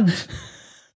a cunt."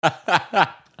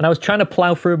 And I was trying to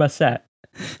plow through my set.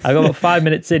 I got about 5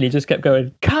 minutes in. He just kept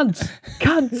going, "Cunt,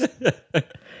 cunt." And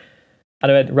I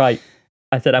went, right.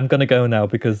 I said, "I'm going to go now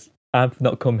because I've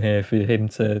not come here for him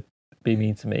to be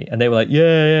mean to me." And they were like,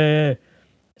 yeah.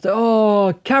 I said,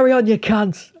 "Oh, carry on, you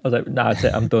cunt." I was like, "Nah, that's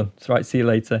it. I'm done. It's right. See you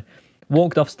later."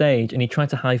 Walked off stage and he tried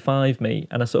to high five me,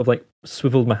 and I sort of like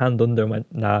swiveled my hand under and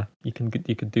went, "Nah, you can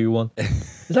do one."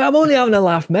 He's like, "I'm only having a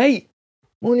laugh, mate.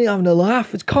 I'm only having a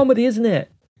laugh. It's comedy, isn't it?"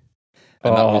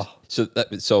 And that was,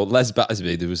 so Les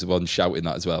Battersby, there was the one shouting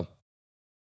that as well.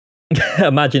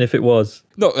 Imagine if it was.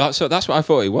 No, that's what I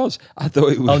thought it was. I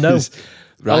thought it was. Oh no!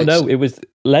 Right. Oh no! It was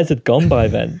Les had gone by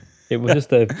then. It was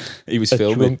just he was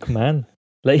filming. Drunk man.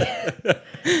 Like,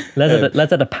 Les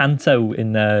had a panto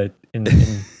in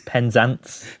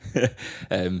Penzance.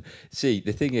 See,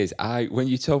 the thing is, when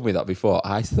you told me that before,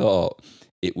 I thought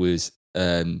it was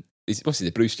what's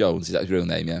it? Bruce Jones? Is that his real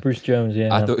name? Yeah, Bruce Jones.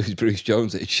 Yeah, I thought it was Bruce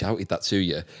Jones that had shouted that to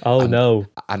you. Oh no!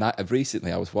 And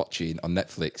recently I was watching on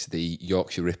Netflix the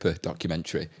Yorkshire Ripper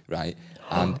documentary, right?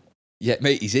 And yeah,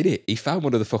 mate, he's in it. He found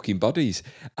one of the fucking bodies,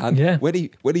 and when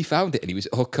he found it and he was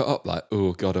all cut up, like,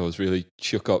 oh god, I was really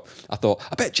shook up. I thought,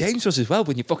 I bet James was as well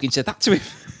when you fucking said that to him.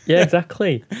 Yeah,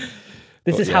 exactly.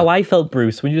 This is how I felt,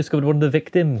 Bruce, when you discovered one of the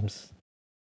victims.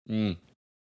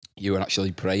 You were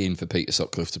actually praying for Peter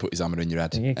Sutcliffe to put his hammer in your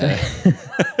head.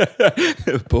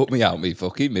 Put me out, me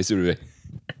fucking misery.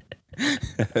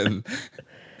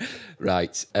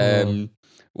 Right.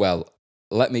 Well,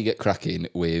 let me get cracking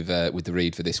with the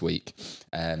read for this week.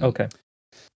 Okay.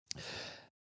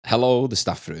 Hello, the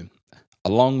staff room. A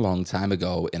long, long time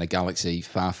ago in a galaxy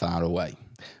far, far away.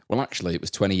 Well, actually, it was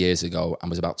 20 years ago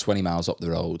and was about 20 miles up the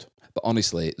road. But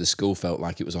honestly, the school felt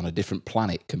like it was on a different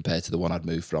planet compared to the one I'd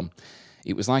moved from.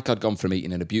 It was like I'd gone from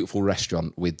eating in a beautiful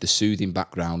restaurant with the soothing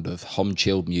background of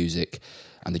hum-chilled music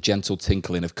and the gentle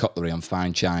tinkling of cutlery on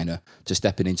fine china to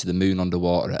stepping into the moon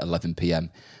underwater at 11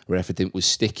 p.m, where everything was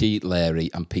sticky,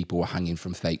 leery, and people were hanging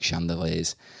from fake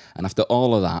chandeliers. And after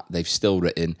all of that, they've still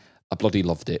written, I bloody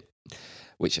loved it.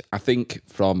 Which I think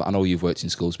I know you've worked in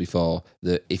schools before,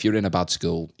 that if you're in a bad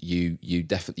school, you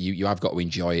definitely you have got to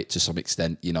enjoy it to some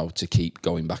extent, to keep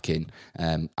going back in.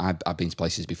 I've been to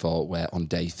places before where on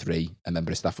day 3, a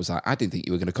member of staff was like, I didn't think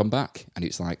you were going to come back. And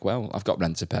it's like, well, I've got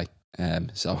rent to pay.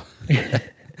 So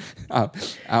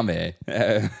I'm here.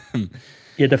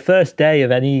 Yeah, the first day of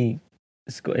any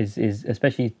school is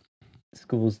especially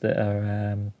schools that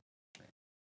are,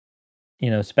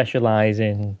 specialise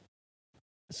in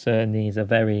certain needs are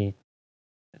very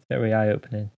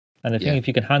eye-opening. And I think if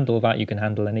you can handle that, you can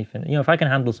handle anything. If I can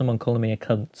handle someone calling me a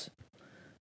cunt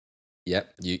you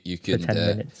can for 10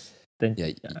 minutes, then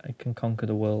I can conquer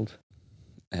the world.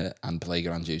 And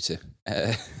playground duty.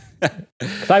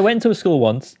 Because I went to a school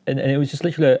once, and it was just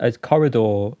literally a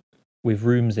corridor with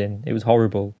rooms in. It was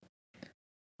horrible.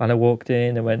 And I walked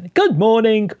in and went, good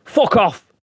morning, fuck off.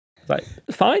 I was like,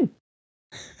 fine.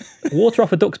 Water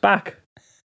off a duck's back.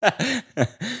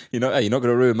 You're not going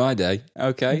to ruin my day.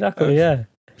 Okay. Exactly, yeah.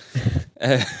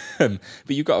 But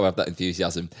you've got to have that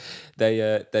enthusiasm.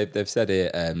 They've said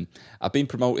here, I've been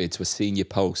promoted to a senior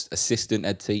post, assistant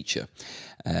head teacher.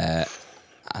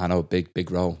 I know,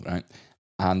 big role, right?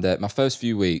 And my first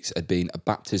few weeks had been a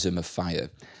baptism of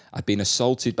fire. I'd been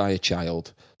assaulted by a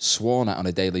child, sworn at on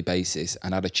a daily basis,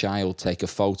 and had a child take a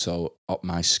photo up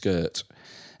my skirt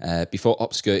before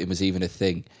upskirting was even a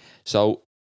thing. So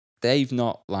they've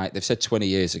said 20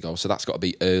 years ago, so that's got to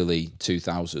be early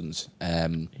 2000s.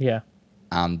 Yeah.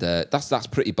 And that's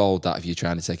pretty bold, that, if you're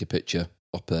trying to take a picture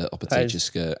up a teacher's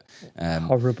skirt.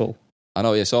 Horrible. I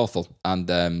know, it's awful.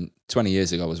 And 20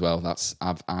 years ago as well,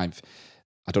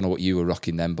 I don't know what you were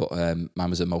rocking then, but mine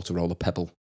was a Motorola Pebble.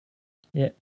 Yeah.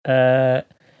 I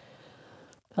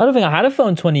don't think I had a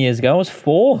phone 20 years ago. I was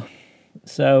 4.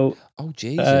 So. Oh,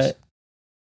 Jesus.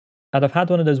 I'd have had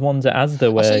one of those ones at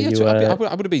Asda where I would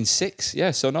have been 6.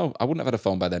 Yeah, so no, I wouldn't have had a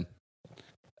phone by then.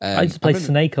 I used to play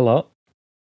Snake a lot.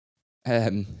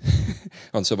 On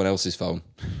someone else's phone.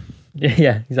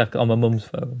 Yeah, exactly, on my mum's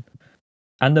phone.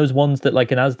 And those ones that,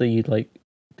 like in Asda,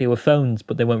 they were phones,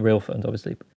 but they weren't real phones,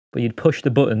 obviously. But you'd push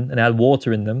the button and it had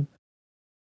water in them.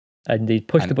 And you'd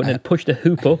push the button and push the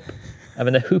hoop up. And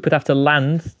then the hoop would have to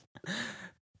land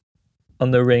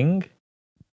on the ring.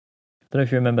 I don't know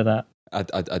if you remember that.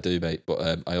 I do, mate,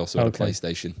 but I also had a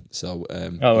PlayStation, so.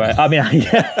 Right. I mean,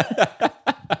 yeah.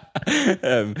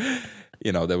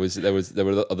 There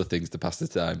were other things to pass the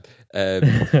time.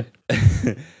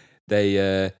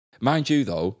 They, mind you,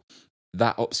 though,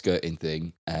 that upskirting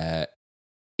thing,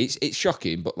 it's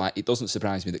shocking, but it doesn't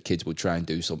surprise me that kids would try and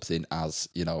do something as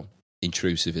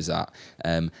intrusive as that.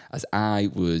 As a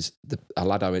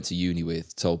lad I went to uni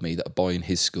with told me that a boy in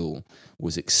his school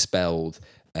was expelled.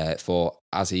 For,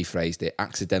 as he phrased it,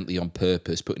 accidentally on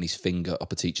purpose putting his finger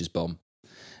up a teacher's bum.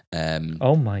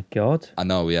 Oh my God. I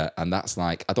know, yeah. And that's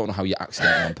I don't know how you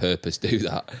accidentally on purpose do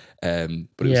that.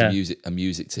 But it was a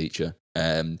music teacher.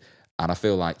 And I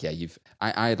feel like,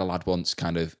 I had a lad once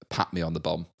kind of pat me on the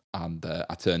bum, and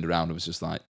I turned around and was just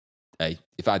like, hey,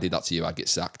 if I did that to you, I'd get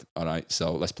sacked. All right,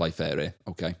 so let's play fair here,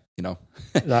 okay?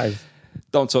 That is...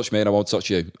 Don't touch me and I won't touch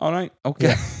you. All right,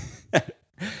 okay. Yeah.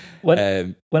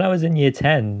 When I was in year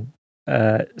 10,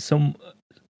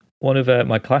 one of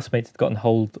my classmates had gotten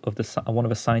hold of one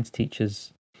of a science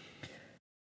teacher's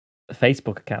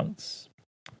Facebook accounts.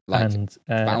 And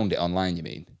found it online, you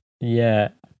mean? Yeah,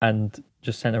 and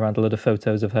just sent around a lot of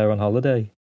photos of her on holiday.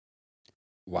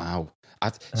 Wow.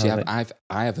 I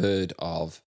have heard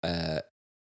of,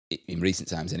 in recent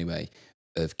times anyway,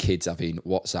 of kids having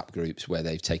WhatsApp groups where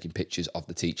they've taken pictures of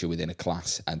the teacher within a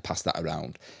class and passed that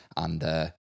around. And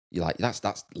you're like,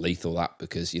 that's lethal, that,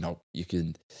 because you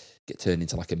can get turned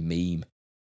into like a meme.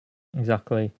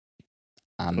 Exactly.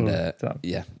 And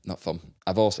yeah, not fun.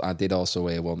 I did also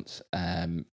hear once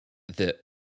that,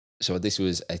 so this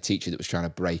was a teacher that was trying to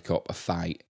break up a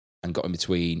fight and got in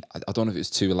between, I don't know if it was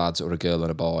 2 lads or a girl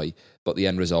and a boy, but the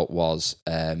end result was,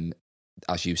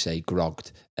 as you say,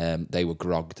 grogged. They were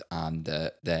grogged, and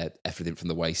everything from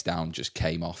the waist down just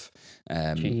came off.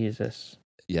 Jesus.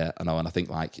 Yeah, I know, and I think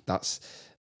that's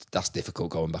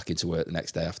difficult going back into work the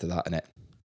next day after that, isn't it?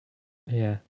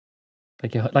 Yeah,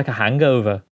 like a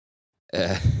hangover.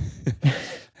 Uh,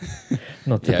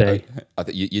 Not today. I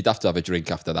think you'd have to have a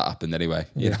drink after that happened anyway.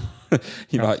 You Yeah. know,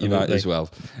 you might Absolutely. as well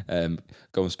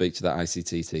go and speak to that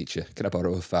ICT teacher. Can I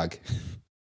borrow a fag?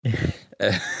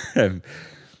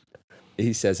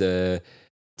 He says,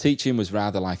 teaching was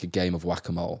rather like a game of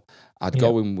whack-a-mole. I'd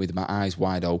go in with my eyes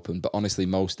wide open, but honestly,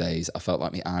 most days I felt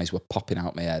like my eyes were popping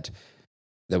out my head.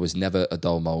 There was never a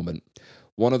dull moment.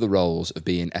 One of the roles of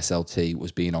being SLT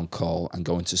was being on call and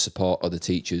going to support other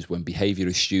teachers when behaviour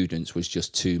of students was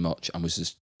just too much and was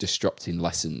just disrupting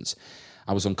lessons.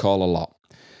 I was on call a lot.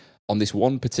 On this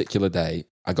one particular day,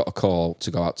 I got a call to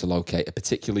go out to locate a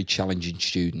particularly challenging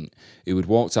student who had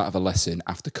walked out of a lesson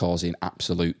after causing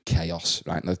absolute chaos.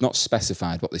 Right, and they've not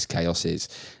specified what this chaos is,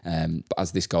 but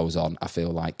as this goes on, I feel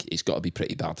like it's got to be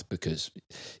pretty bad because,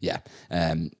 but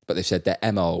they've said their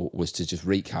MO was to just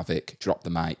wreak havoc, drop the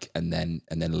mic, and then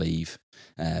leave,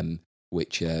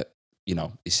 which is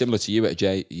similar to you at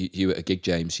a gig,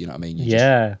 James. You know what I mean?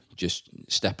 You just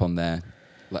step on there,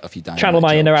 let off your dynamite. Channel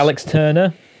my inner Alex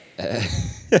Turner.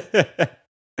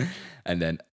 And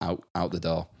then out the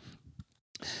door.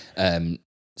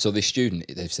 So this student,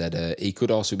 they've said, he could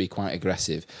also be quite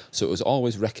aggressive. So it was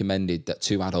always recommended that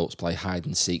 2 adults play hide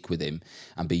and seek with him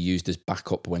and be used as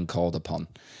backup when called upon.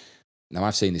 Now,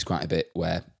 I've seen this quite a bit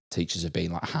where teachers have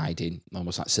been like hiding,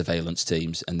 almost like surveillance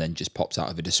teams, and then just pops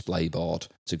out of a display board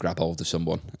to grab hold of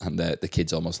someone. And the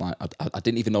kid's almost like, I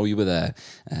didn't even know you were there.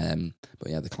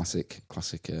 But yeah, the classic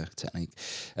technique.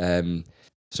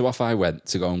 So off I went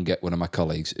to go and get one of my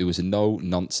colleagues who was a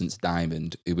no-nonsense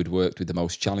diamond who had worked with the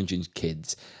most challenging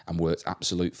kids and worked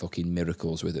absolute fucking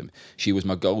miracles with them. She was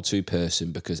my go-to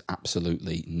person because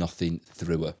absolutely nothing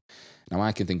threw her. Now,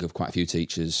 I can think of quite a few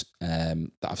teachers that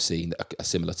I've seen that are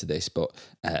similar to this, but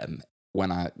when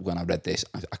I read this,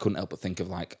 I couldn't help but think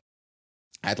of I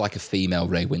had like a female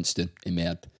Ray Winston in my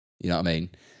head. You know what I mean?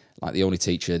 Like the only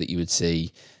teacher that you would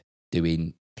see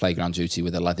doing playground duty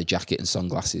with a leather jacket and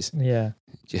sunglasses. Yeah.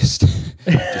 Just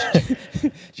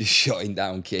shutting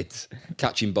down kids,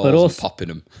 catching balls and popping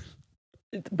them.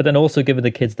 But then also giving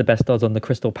the kids the best odds on the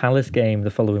Crystal Palace game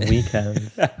the following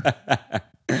weekend.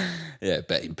 Yeah,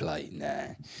 betting play.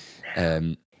 Nah.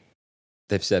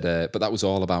 They've said, but that was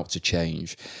all about to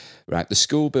change. Right, the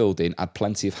school building had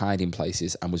plenty of hiding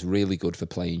places and was really good for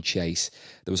playing chase.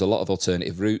 There was a lot of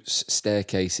alternative routes,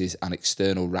 staircases and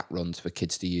external rat runs for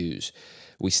kids to use.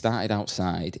 We started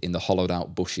outside in the hollowed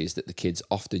out bushes that the kids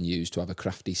often use to have a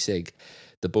crafty cig.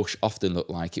 The bush often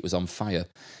looked like it was on fire.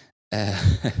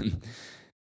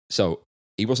 So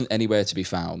he wasn't anywhere to be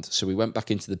found, so we went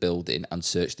back into the building and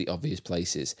searched the obvious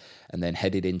places and then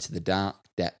headed into the dark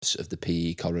depths of the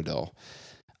PE corridor.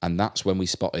 And that's when we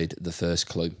spotted the first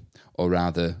clue, or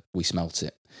rather, we smelt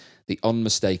it. The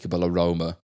unmistakable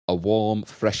aroma, a warm,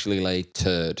 freshly laid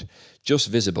turd, just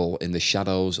visible in the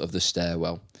shadows of the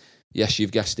stairwell. Yes,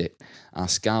 you've guessed it. Our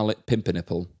scarlet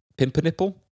pimpernel.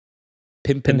 Pimpernel.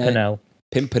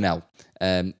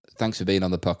 Thanks for being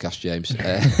on the podcast, James.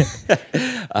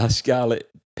 Our scarlet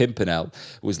pimpernel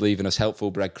was leaving us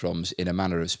helpful breadcrumbs, in a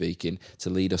manner of speaking, to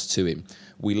lead us to him.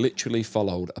 We literally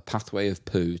followed a pathway of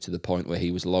poo to the point where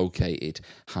he was located,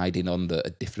 hiding under a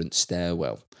different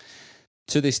stairwell.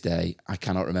 To this day, I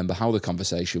cannot remember how the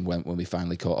conversation went when we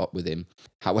finally caught up with him.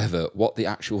 However, what the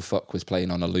actual fuck was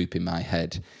playing on a loop in my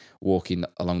head, walking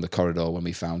along the corridor when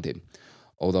we found him.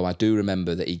 Although I do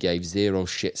remember that he gave zero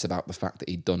shits about the fact that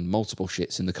he'd done multiple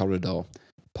shits in the corridor,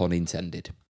 pun intended.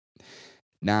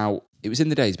 Now, it was in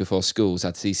the days before schools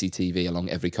had CCTV along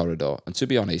every corridor, and to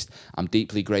be honest, I'm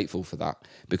deeply grateful for that,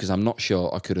 because I'm not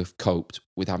sure I could have coped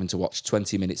with having to watch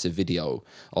 20 minutes of video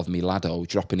of me laddo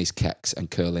dropping his keks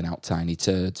and curling out tiny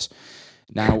turds.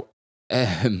 Now,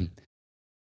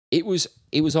 it was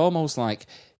almost like,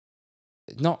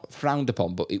 not frowned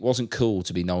upon, but it wasn't cool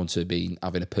to be known to be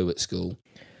having a poo at school.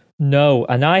 No,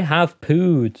 and I have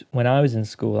pooed when I was in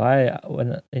school.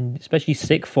 Especially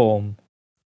sixth form,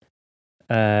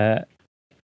 where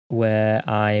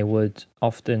I would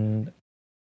often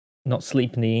not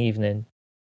sleep in the evening,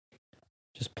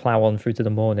 just plough on through to the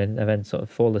morning, and then sort of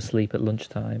fall asleep at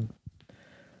lunchtime.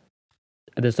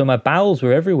 And so my bowels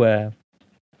were everywhere.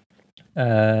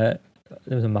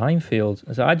 There was a minefield,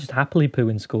 so I just happily poo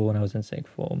in school when I was in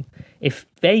sixth form. If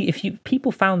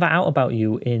people found that out about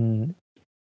you in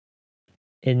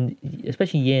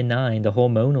especially year 9, the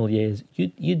hormonal years,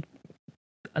 you'd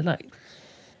like,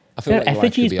 I feel like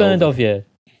effigies burned of you.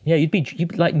 Yeah, you'd be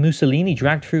like Mussolini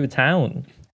dragged through the town.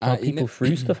 People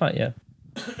threw stuff at you.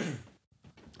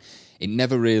 It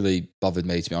never really bothered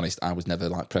me, to be honest. I was never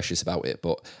like precious about it,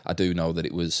 but I do know that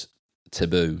it was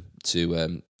taboo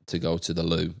to to go to the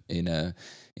loo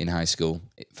in high school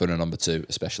for a number two,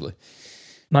 especially.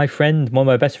 My friend, one of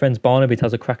my best friends, Barnaby,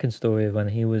 tells a cracking story of when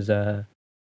he was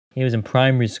in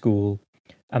primary school,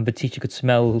 and the teacher could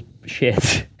smell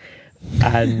shit,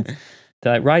 and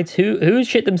they're like, right, who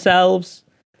shit themselves,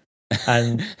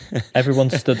 and everyone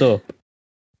stood up,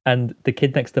 and the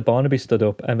kid next to Barnaby stood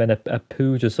up, and then a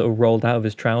poo just sort of rolled out of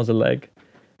his trouser leg,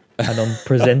 and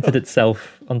presented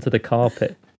itself onto the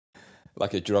carpet.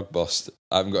 Like a drug bust.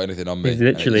 I haven't got anything on me. He's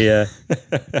literally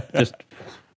just.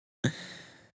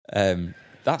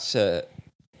 That's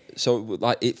so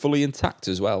like it fully intact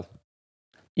as well.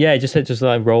 Yeah, it just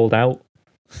like rolled out.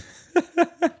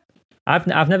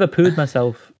 I've never pooed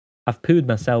myself. I've pooed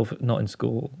myself not in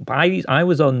school, but I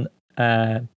was on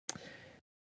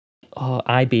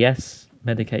IBS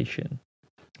medication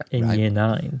in year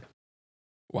 9.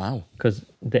 Wow, because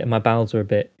my bowels are a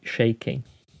bit shaky.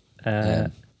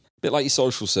 Bit like your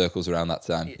social circles around that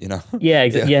time, you know. Yeah,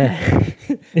 exactly. Yeah,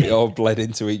 they all bled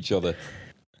into each other.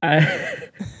 I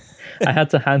had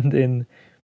to hand in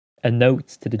a note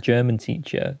to the German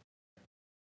teacher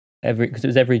because it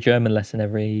was every German lesson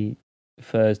every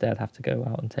Thursday. I'd have to go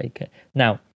out and take it.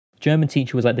 Now, German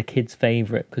teacher was like the kid's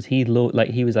favorite because he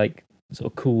was like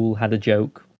sort of cool, had a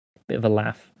joke, bit of a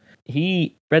laugh.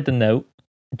 He read the note.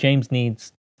 James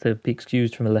needs to be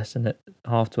excused from a lesson at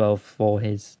 12:30 for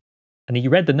his, and he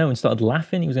read the note and started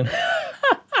laughing. He was going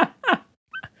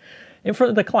in front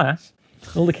of the class.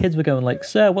 All the kids were going like,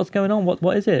 "Sir, what's going on?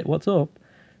 What is it? What's up?"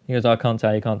 He goes, "I can't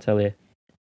tell you.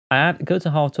 I have to go to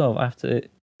 12:30. I have to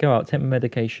go out, take my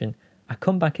medication. I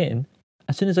come back in.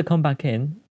 As soon as I come back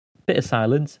in, bit of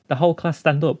silence. The whole class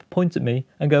stand up, point at me,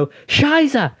 and go,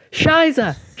 Scheiße,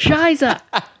 Scheiße, Scheiße."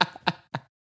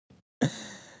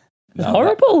 It's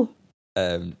horrible.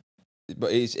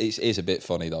 But it's a bit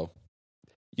funny though.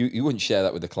 You wouldn't share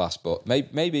that with the class, but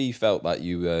maybe you felt that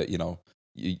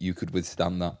you could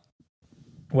withstand that.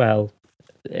 Well,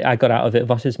 I got out of it.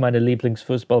 Was ist meine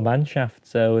Lieblingsfußballmannschaft?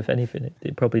 So if anything,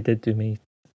 it probably did do me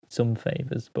some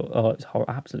favours. But it's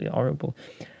absolutely horrible.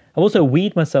 I also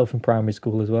weed myself in primary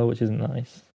school as well, which isn't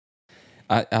nice.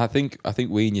 I think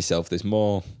weeing yourself. There's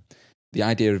more the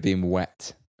idea of being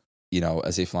wet. You know,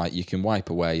 as if like you can wipe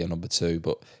away a number two,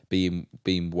 but being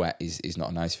wet is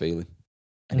not a nice feeling.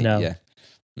 No. Yeah.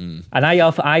 Mm. And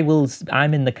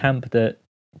I'm in the camp that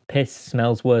piss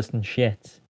smells worse than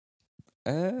shit. I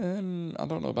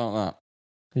don't know about that.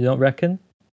 You don't reckon?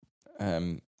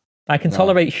 I can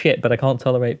tolerate shit, but I can't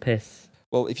tolerate piss.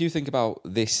 Well, if you think about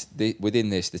this, within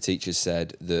this, the teachers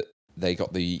said that they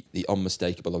got the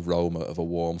unmistakable aroma of a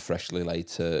warm, freshly laid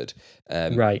turd.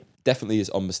 Right. Definitely is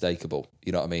unmistakable.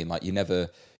 You know what I mean? Like you never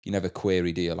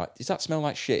query, do you? Like, does that smell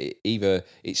like shit? Either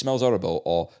it smells horrible,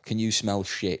 or can you smell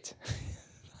shit?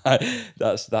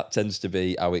 That tends to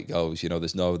be how it goes. You know,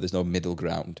 there's no middle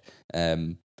ground.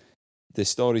 The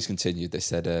stories continued. They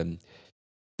said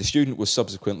the student was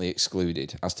subsequently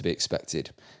excluded, as to be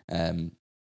expected.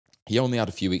 He only had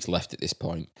a few weeks left at this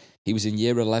point. He was in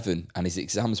year 11 and his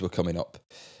exams were coming up.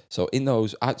 So in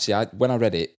those, actually, when I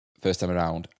read it first time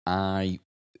around, I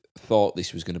thought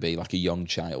this was going to be like a young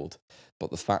child.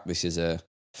 But the fact this is a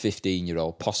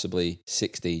 15-year-old, possibly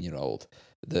 16-year-old,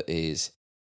 that is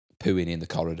pooing in the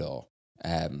corridor.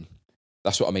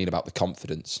 That's what I mean about the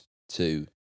confidence to...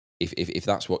 If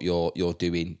that's what you're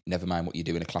doing, never mind what you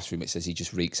do in a classroom. It says he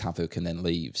just wreaks havoc and then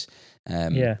leaves.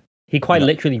 Yeah, he quite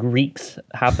literally wreaks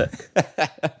havoc.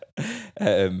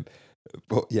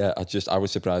 But yeah, I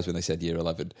was surprised when they said year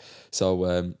 11.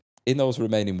 So in those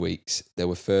remaining weeks, there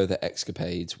were further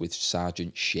escapades with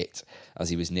Sergeant Shit, as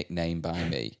he was nicknamed by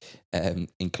me,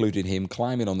 including him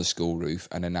climbing on the school roof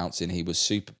and announcing he was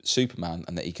Superman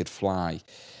and that he could fly.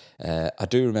 I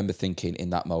do remember thinking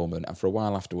in that moment, and for a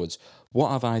while afterwards,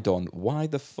 what have I done? Why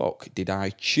the fuck did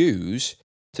I choose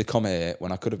to come here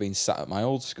when I could have been sat at my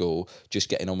old school just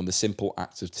getting on with the simple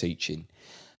act of teaching?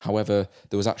 However,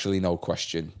 there was actually no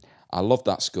question. I loved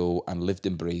that school and lived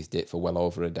and breathed it for well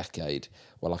over a decade.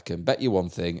 Well, I can bet you one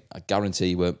thing, I guarantee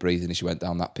you weren't breathing as you went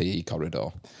down that PE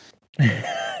corridor.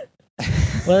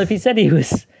 Well, if he said he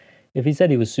was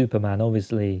Superman,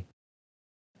 obviously...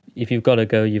 If you've got to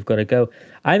go, you've got to go.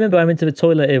 I remember I went to the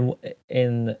toilet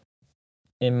in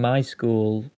my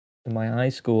school, in my high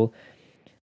school,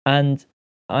 and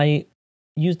I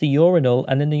used the urinal,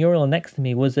 and in the urinal next to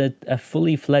me was a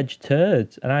fully fledged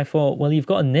turd. And I thought, well, you've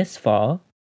gotten this far.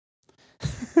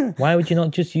 Why would you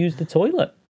not just use the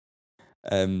toilet?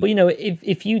 But you know,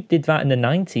 if you did that in the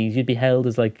 90s, you'd be hailed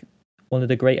as like one of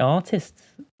the great artists.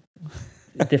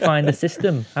 Define the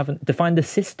system,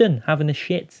 having a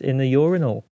shit in the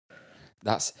urinal.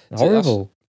 That's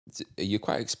horrible. you're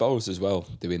quite exposed as well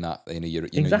doing that. You've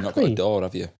not got a Exactly. door,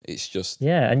 have you? It's just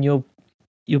And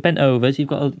you're bent over, so you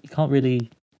can't really.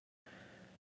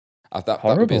 that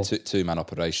would be a Horrible. two-man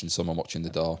operation. Someone watching the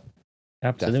door.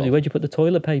 Absolutely. Defo. Where'd you put the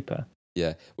toilet paper?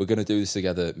 Yeah, we're going to do this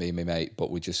together, me and my mate, but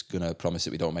we're just going to promise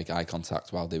that we don't make eye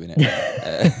contact while doing it.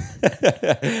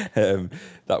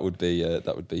 That would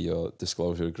be your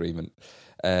disclosure agreement.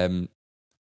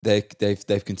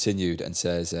 They've continued and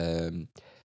says,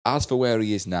 as for where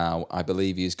he is now, I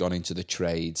believe he has gone into the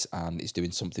trades and is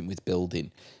doing something with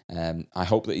building. I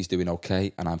hope that he's doing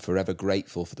okay, and I'm forever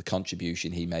grateful for the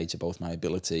contribution he made to both my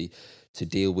ability to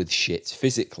deal with shit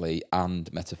physically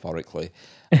and metaphorically.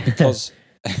 Because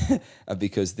and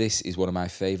because this is one of my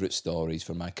favourite stories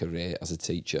from my career as a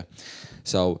teacher.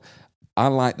 So I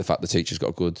like the fact the teacher's got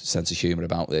a good sense of humour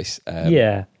about this.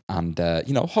 And,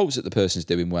 hopes that the person's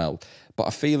doing well. But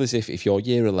I feel as if you're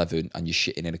year 11 and you're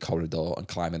shitting in a corridor and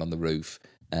climbing on the roof,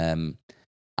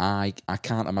 I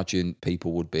can't imagine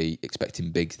people would be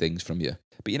expecting big things from you.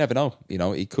 But you never know.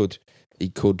 He could.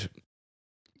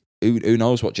 Who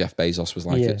knows what Jeff Bezos was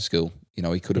like at school?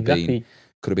 He could have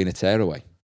been a tearaway.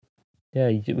 Yeah,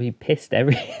 he pissed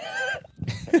every.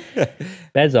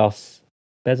 Bezos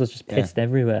just pissed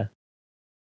everywhere.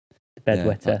 The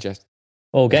bedwetter.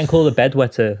 Getting called a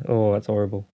bedwetter. Oh, that's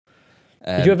horrible.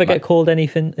 Did you ever get called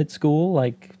anything at school?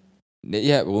 Like,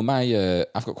 yeah, well,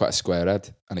 I've got quite a square head,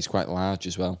 and it's quite large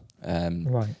as well.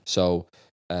 Right. So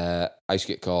I used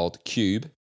to get called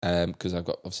Cube because I've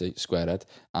got obviously square head,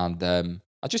 and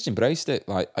I just embraced it.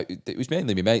 Like it was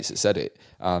mainly my mates that said it,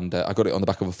 and I got it on the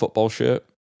back of a football shirt.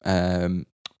 I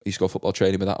used to go football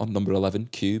training with that on, number 11,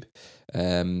 Cube.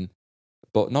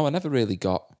 But no, I never really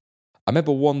got. I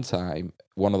remember one time,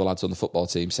 one of the lads on the football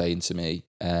team saying to me,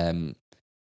 he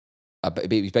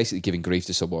was basically giving grief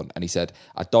to someone, and he said,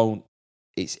 I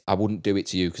wouldn't do it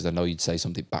to you because I know you'd say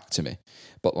something back to me.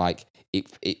 But like, it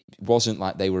wasn't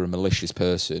like they were a malicious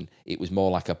person. It was more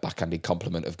like a backhanded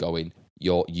compliment of going,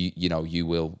 you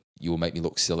will make me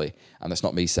look silly. And that's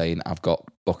not me saying I've got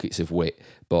buckets of wit,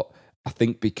 but I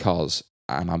think because,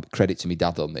 and I'm credit to my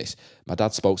dad on this, my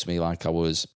dad spoke to me like I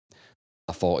was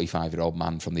a 45-year-old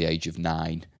man from the age of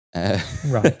 9.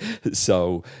 Right.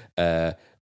 So,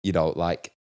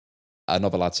 like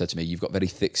another lad said to me, you've got very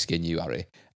thick skin, you, Harry.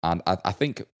 And I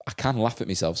think I can laugh at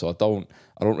myself, so I don't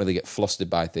really get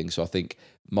flustered by things. So I think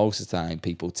most of the time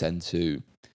people tend to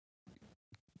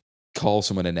call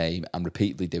someone a name and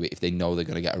repeatedly do it if they know they're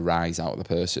going to get a rise out of the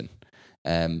person.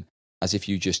 As if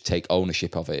you just take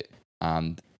ownership of it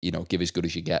and, give as good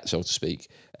as you get, so to speak.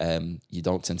 You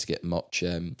don't tend to get much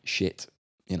shit,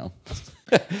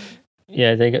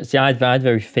 Yeah, I had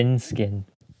very thin skin.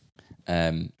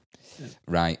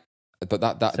 Right. But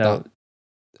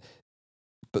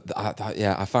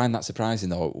I find that surprising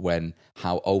though,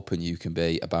 how open you can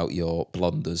be about your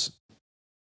blunders.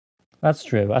 That's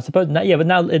true. I suppose, but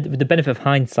now with the benefit of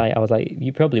hindsight, I was like,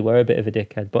 you probably were a bit of a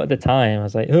dickhead. But at the time, I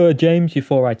was like, oh, James, you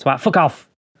 4-eyed twat, fuck off.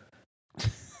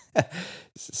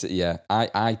 So, yeah,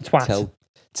 I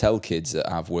tell kids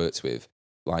that I've worked with,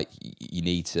 like, you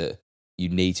need to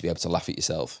be able to laugh at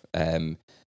yourself, and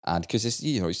because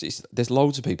there's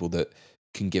loads of people that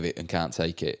can give it and can't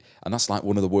take it, and that's like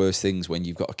one of the worst things when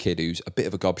you've got a kid who's a bit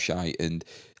of a gobshite and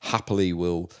happily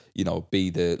will be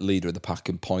the leader of the pack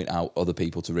and point out other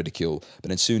people to ridicule,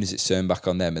 but as soon as it's turned back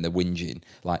on them and they're whinging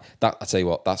like that, I tell you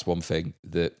what, that's one thing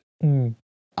that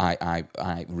I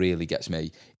really gets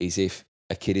me, is if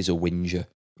a kid is a whinger,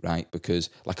 right? Because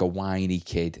like a whiny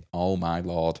kid, oh my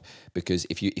lord, because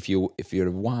if you're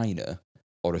a whiner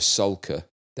or a sulker,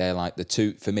 they're like the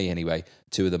two, for me anyway,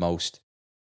 two of the most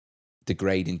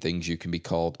degrading things you can be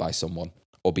called by someone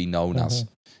or be known as.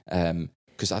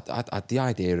 Because the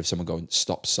idea of someone going,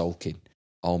 stop sulking,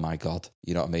 oh my God,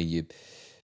 you know what I mean?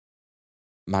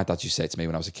 My dad used to say it to me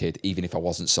when I was a kid, even if I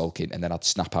wasn't sulking, and then I'd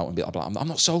snap out and be like, I'm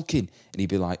not sulking. And he'd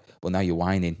be like, well, now you're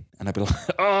whining. And I'd be like,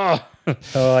 oh.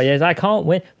 Oh, yes, I can't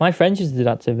win. My friends used to do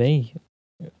that to me.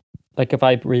 Like if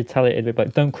I retaliated, it'd be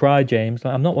like, don't cry, James.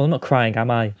 Like, I'm not crying, am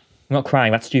I? I'm not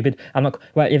crying, that's stupid. I'm not.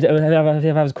 Right, if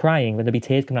I was crying, then there'd be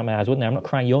tears coming out my eyes, wouldn't there? I'm not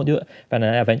crying, you won't do it. But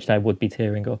eventually I would be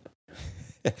tearing up.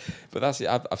 But that's it.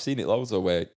 I've seen it loads though,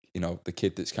 where, the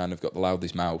kid that's kind of got the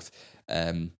loudest mouth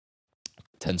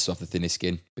tends to have the thinnest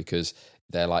skin, because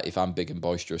they're like, if I'm big and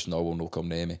boisterous, no one will come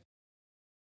near me.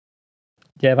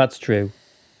 Yeah, that's true.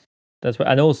 That's what,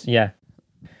 and also, yeah.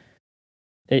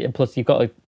 Plus, you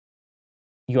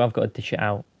have got to dish it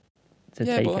out to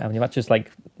take it. I mean, that's just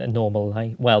like a normal,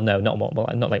 like, well, no, not normal,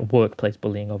 not like workplace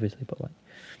bullying, obviously, but like.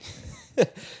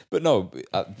 But no,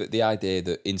 the idea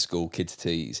that in school kids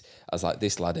tease as like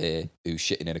this lad here who's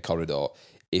shitting in a corridor,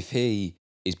 if he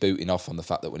is booting off on the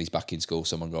fact that when he's back in school,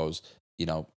 someone goes,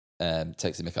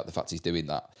 takes the mick out the fact he's doing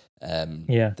that.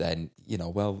 Then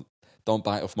well, don't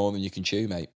bite off more than you can chew,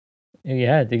 mate.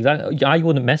 Yeah, exactly. I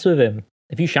wouldn't mess with him.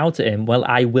 If you shout at him, well,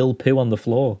 I will poo on the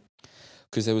floor.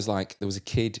 Because there was a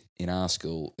kid in our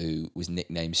school who was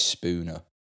nicknamed Spooner,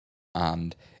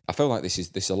 and I feel like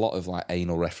there's a lot of like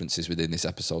anal references within this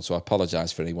episode, so I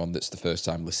apologise for anyone that's the first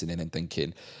time listening and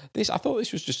thinking this. I thought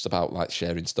this was just about like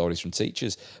sharing stories from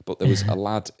teachers, but there was a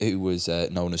lad who was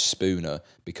known as Spooner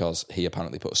because he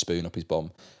apparently put a spoon up his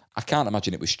bum. I can't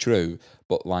imagine it was true,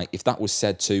 but like if that was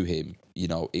said to him,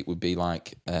 it would be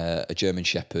like a German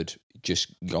Shepherd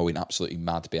just going absolutely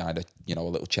mad behind a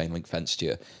little chain link fence to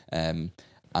you, and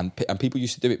people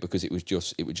used to do it because it would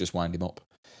just wind him up.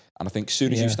 And I think as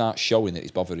soon as you start showing that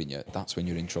it's bothering you, that's when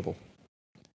you're in trouble.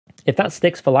 If that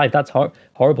sticks for life, that's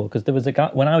horrible. Because there was a guy,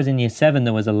 when I was in year 7,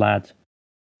 there was a lad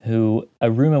who,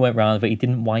 a rumour went round that he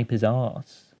didn't wipe his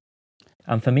arse.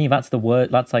 And for me, that's the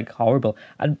word, that's like horrible.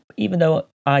 And even though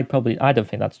I don't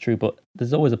think that's true, but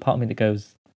there's always a part of me that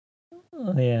goes,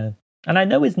 oh yeah. And I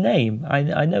know his name. I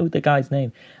know the guy's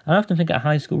name. And I often think at a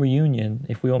high school reunion,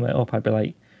 if we all met up, I'd be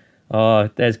like, oh,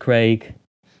 there's Craig.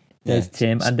 There's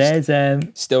Tim, and there's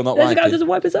still not. There's wiping. a guy who doesn't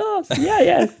wipe his arse.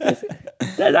 Yeah.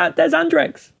 There's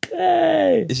Andrex.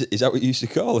 Hey. Is that what you used to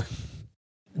call him?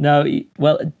 No,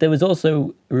 there was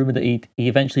also a rumor that he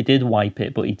eventually did wipe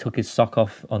it, but he took his sock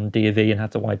off on D of E and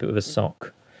had to wipe it with a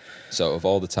sock. So, of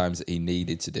all the times that he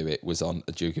needed to do it, was on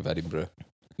a Duke of Edinburgh.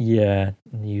 Yeah,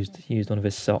 and he used one of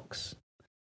his socks.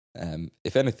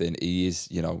 If anything, he is,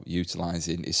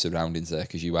 utilising his surroundings there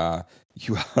because you are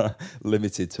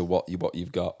limited to what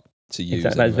you've got to use.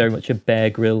 Exactly. That's very much a Bear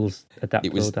Grylls adapt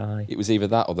or die. It was either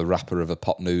that or the wrapper of a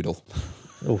pot noodle.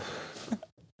 Oof.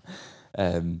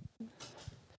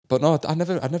 But no, I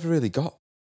never really got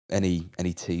any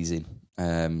teasing.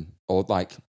 Or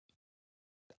like,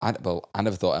 I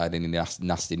never thought I had any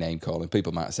nasty name calling.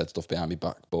 People might have said stuff behind my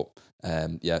back, but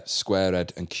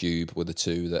Squarehead and Cube were the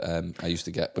two that I used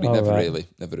to get, but it never really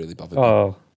bothered me.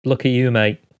 Oh, look at you,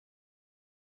 mate!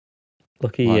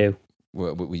 Look at you.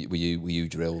 Were you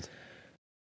drilled?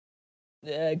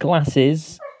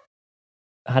 Glasses.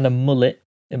 I had a mullet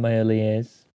in my early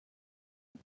years.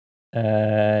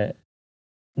 Not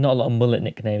a lot of mullet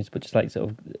nicknames, but just like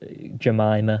sort of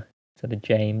Jemima instead of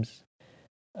James.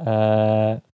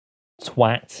 Twat.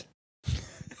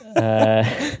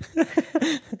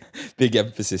 Big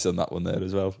emphasis on that one there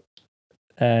as well.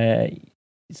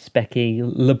 Specky.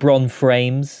 LeBron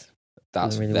Frames.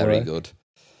 That's really very good.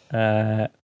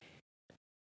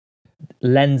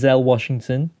 Lenzel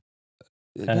Washington.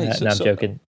 No, I'm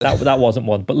joking. That wasn't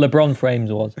one, but LeBron Frames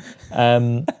was.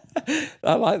 I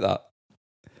like that.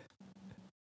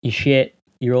 You're shit.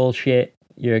 You're all shit.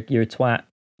 You're a twat.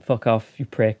 Fuck off, you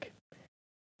prick.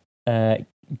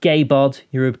 Gay bod.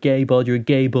 You're a gay bod. You're a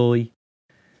gay boy.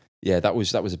 Yeah, that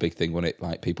was a big thing, wasn't it?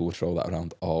 Like people would throw that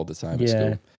around all the time at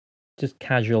school. Just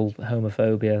casual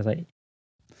homophobia. I was like,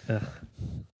 ugh.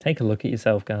 Take a look at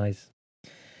yourself, guys.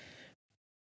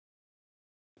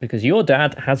 Because your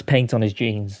dad has paint on his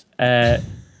jeans. Sorry,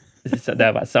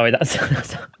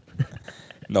 that's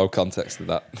no context to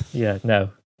that. Yeah, no.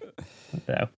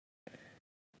 No,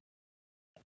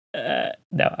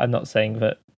 I'm not saying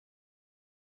that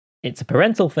it's a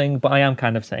parental thing, but I am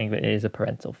kind of saying that it is a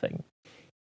parental thing.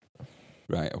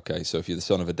 Right, okay. So if you're the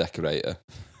son of a decorator...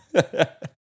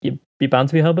 You'd be bound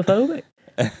to be homophobic.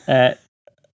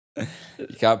 You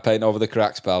can't paint over the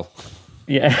cracks, pal.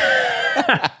 Yeah.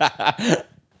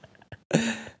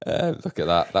 Look at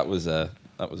that. That was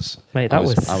Mate, that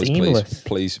was seamless.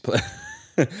 Pleased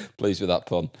with that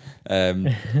pun.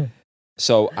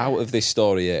 So out of this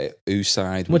story, whose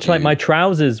side? Much like my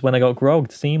trousers when I got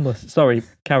grogged, seamless. Sorry,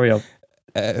 carry on.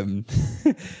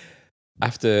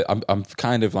 After I'm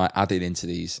kind of like adding into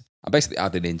these. I'm basically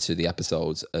adding into the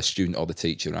episodes a student or the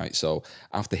teacher, right? So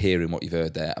after hearing what you've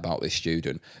heard there about this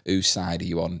student, whose side are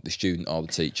you on, the student or the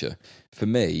teacher? For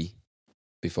me,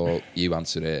 before you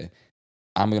answer it,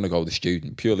 I'm going to go with the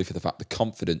student purely for the fact, the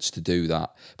confidence to do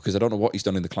that, because I don't know what he's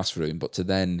done in the classroom, but to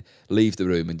then leave the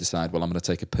room and decide, well, I'm going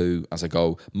to take a poo as I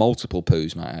go, multiple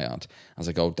poos, might I add, as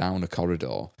I go down a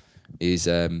corridor, is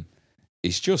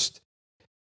just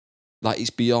like, it's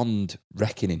beyond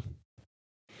reckoning.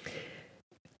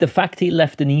 The fact he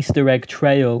left an Easter egg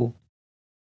trail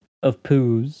of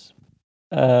poos,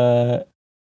 I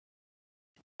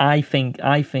think,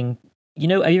 you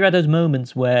know, have you had those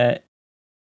moments where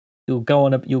you'll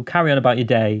carry on about your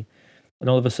day, and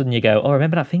all of a sudden you go, oh,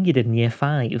 remember that thing you did in year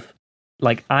 5?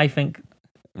 Like, I think...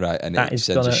 Right, and it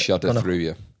sends a shudder through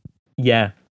you.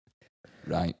 Yeah.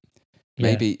 Right.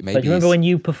 Maybe Like, do you remember when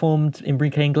you performed in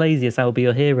Enrique Iglesias, "I Will Be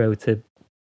Your Hero" to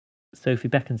Sophie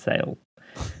Beckinsale?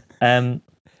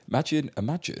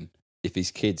 Imagine if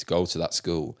his kids go to that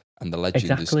school and the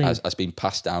legend Exactly. has been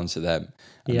passed down to them,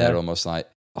 and they're almost like,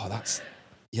 oh, that's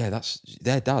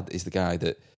their dad is the guy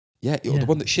that, the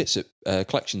one that shits at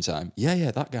collection time.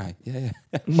 Yeah, that guy. Yeah.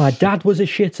 My dad was a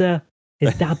shitter.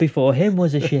 His dad before him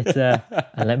was a shitter,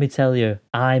 and let me tell you,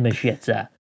 I'm a shitter.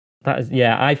 That is,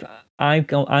 I'm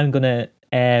gonna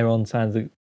err on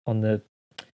the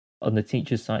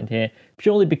teacher's side here,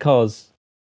 purely because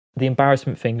the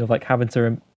embarrassment thing of like having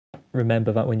to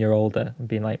remember that when you're older and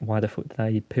being like, why the fuck did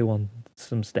I poo on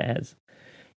some stairs?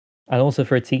 And also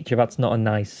for a teacher, that's not a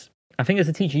nice. I think as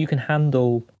a teacher, you can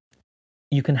handle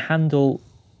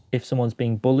if someone's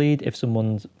being bullied, if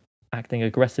someone's acting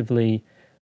aggressively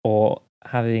or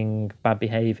having bad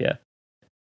behavior.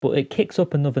 But it kicks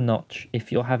up another notch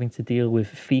if you're having to deal with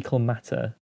fecal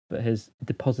matter that has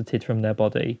deposited from their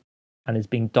body and is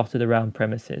being dotted around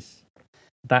premises.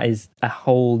 That is a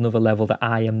whole nother level that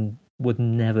would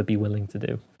never be willing to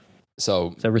do.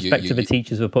 So respect to the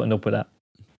teachers for putting up with that.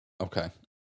 Okay.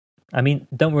 I mean,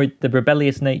 don't worry, the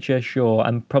rebellious nature, sure.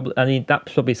 That's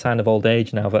probably a sign of old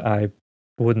age now that I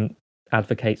wouldn't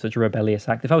advocate such a rebellious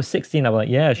act. If I was 16, I'd be like,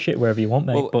 yeah, shit, wherever you want,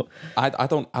 mate. Well, but I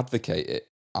don't advocate it.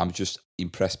 I'm just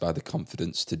impressed by the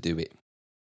confidence to do it.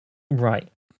 Right.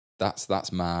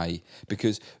 That's my,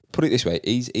 because put it this way,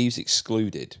 he's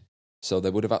excluded, so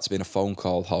there would have had to been a phone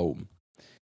call home.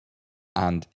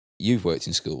 And you've worked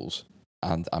in schools,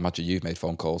 and I imagine you've made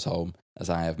phone calls home, as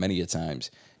I have many a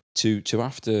times, to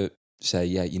have to say,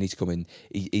 yeah, you need to come in.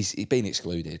 He's been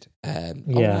excluded.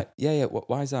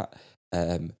 Why is that?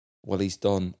 Well, he's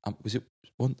done. Was it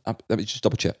one? Let me just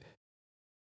double check.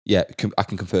 Yeah, I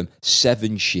can confirm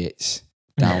 7 shits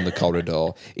down the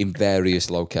corridor in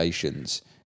various locations.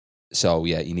 So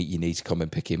yeah, you need to come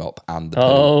and pick him up. And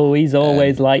he's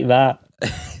always like that.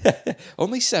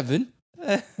 Only 7.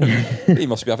 He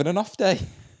must be having an off day.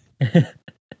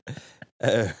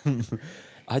 I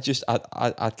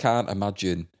can't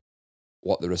imagine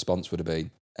what the response would have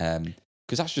been,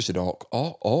 because that's just an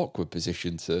awkward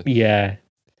position to. Yeah,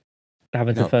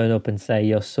 having to phone up and say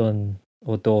your son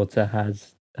or daughter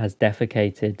has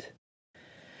defecated.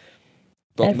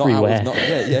 But everywhere.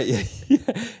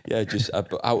 Just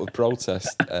out of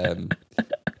protest. I'm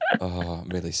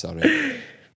really sorry.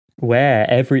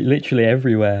 Where? Literally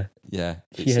everywhere. Yeah,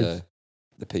 it's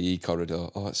the PE corridor.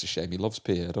 Oh, it's a shame. He loves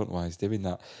PE. I don't know why he's doing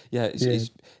that. Yeah,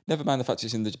 it's never mind the fact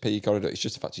it's in the PE corridor. It's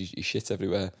just the fact he's shit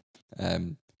everywhere.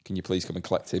 Can you please come and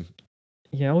collect him?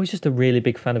 Yeah, I was just a really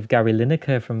big fan of Gary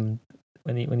Lineker from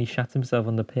when he shat himself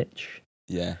on the pitch.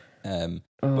 Yeah,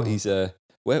 but he's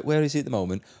where is he at the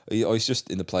moment? He's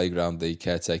just in the playground. The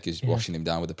caretaker's washing him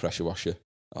down with a pressure washer.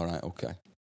 All right, okay.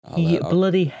 He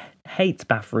bloody hates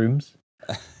bathrooms.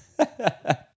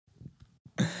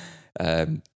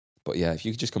 But yeah, if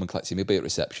you could just come and collect him, he'll be at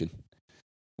reception.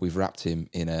 We've wrapped him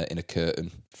in a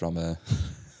curtain from an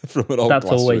old. That's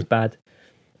always bad.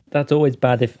 That's always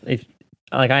bad if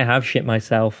like I have shit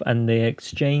myself, and the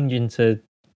exchange into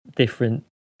different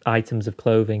items of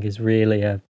clothing is really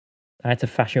I had to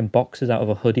fashion boxes out of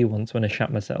a hoodie once when I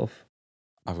shat myself.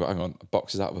 I've got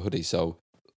boxes out of a hoodie. So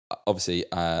obviously,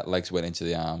 legs went into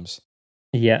the arms.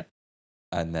 Yeah,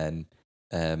 and then.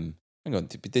 Hang on,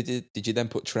 did you then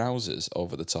put trousers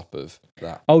over the top of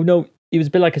that? Oh no, it was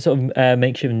a bit like a sort of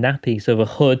makeshift nappy. So the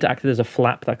hood acted as a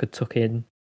flap that I could tuck in.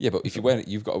 Yeah, but if you're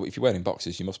wearing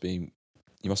boxes, you must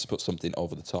have put something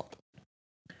over the top.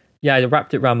 Yeah, I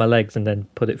wrapped it around my legs and then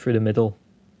put it through the middle.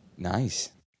 Nice.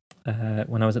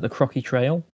 When I was at the Crocky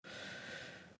Trail.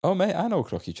 Oh mate, I know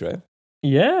Crocky Trail.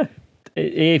 Yeah,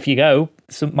 if you go,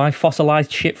 my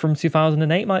fossilised shit from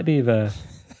 2008 might be there.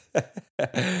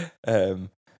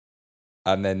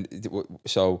 And then,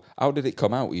 so how did it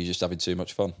come out? Were you just having too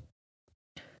much fun?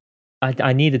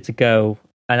 I needed to go,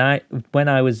 and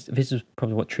this was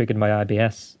probably what triggered my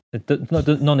IBS. It's not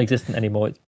non-existent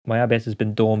anymore. My IBS has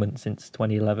been dormant since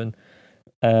 2011.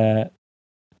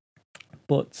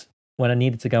 But when I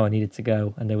needed to go,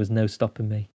 and there was no stopping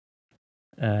me.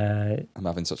 I'm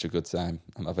having such a good time.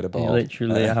 I'm having a ball.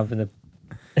 Literally having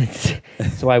a.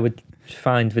 So I would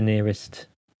find the nearest.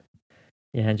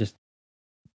 Yeah, and just.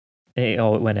 It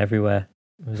went everywhere.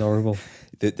 It was horrible.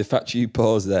 The fact you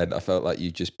paused then, I felt like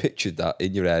you just pictured that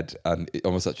in your head and it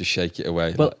almost had to shake it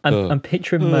away. Well, I'm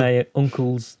picturing my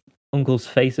uncle's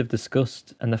face of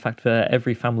disgust and the fact that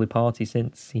every family party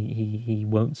since he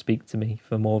won't speak to me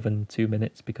for more than 2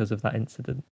 minutes because of that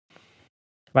incident.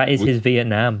 That is his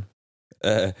Vietnam.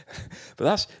 But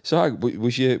that's so.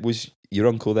 Was your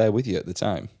uncle there with you at the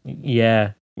time?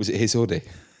 Yeah. Was it his hoodie?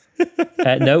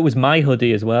 No, it was my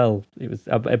hoodie as well. It was,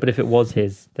 but if it was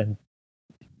his, then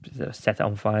set it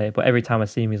on fire. But every time I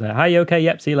see him, he's like, "Hi, you okay?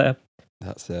 Yep, see you later."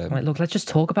 That's I'm like, look, let's just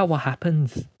talk about what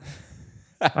happened.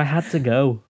 I had to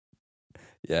go.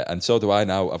 Yeah, and so do I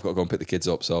now. I've got to go and pick the kids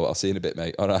up, so I'll see you in a bit,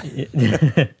 mate. All right.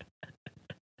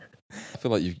 I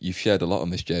feel like you've shared a lot on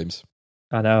this, James.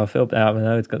 I know. I feel bad. I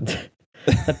know it's got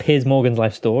like Piers Morgan's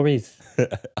life stories.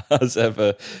 As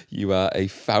ever, you are a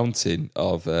fountain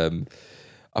of, I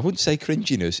wouldn't say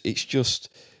cringiness. It's just,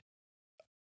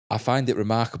 I find it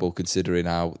remarkable considering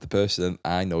how the person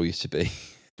I know you to be,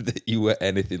 that you were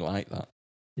anything like that.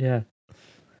 Yeah.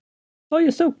 Oh,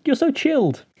 you're so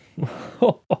chilled.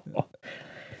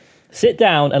 Sit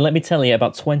down and let me tell you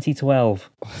about 2012.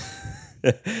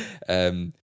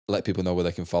 Let people know where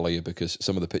they can follow you, because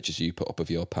some of the pictures you put up of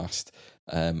your past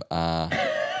are,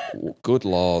 good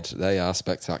Lord, they are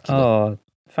spectacular. Oh,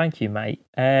 thank you, mate.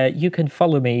 You can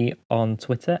follow me on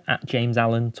Twitter at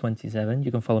JamesAllen27.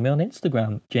 You can follow me on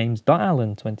Instagram,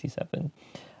 James.Allen27.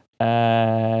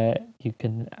 You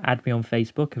can add me on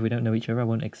Facebook. If we don't know each other, I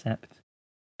won't accept.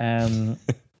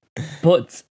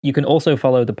 But you can also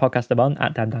follow the podcast I'm on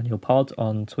at Damn Daniel Pod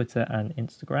on Twitter and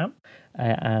Instagram,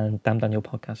 and Damn Daniel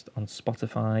Podcast on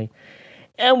Spotify,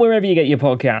 and wherever you get your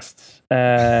podcasts.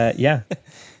 Yeah.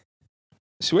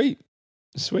 Sweet.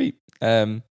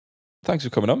 Thanks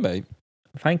for coming on, mate.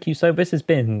 Thank you. So this has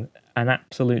been an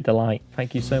absolute delight.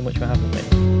 Thank you so much for having me.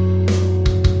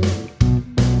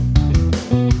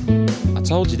 I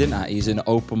told you, didn't I? He's an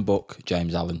open book,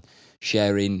 James Allen,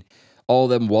 sharing all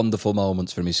them wonderful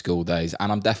moments from his school days,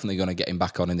 and I'm definitely going to get him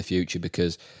back on in the future,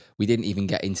 because we didn't even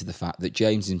get into the fact that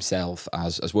James himself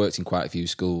has worked in quite a few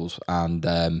schools, and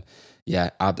I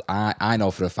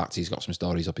know for a fact he's got some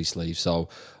stories up his sleeve, so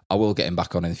I will get him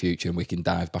back on in the future and we can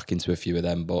dive back into a few of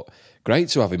them. But great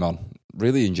to have him on.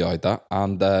 Really enjoyed that,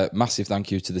 and massive thank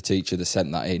you to the teacher that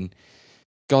sent that in.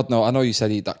 God, no, I know you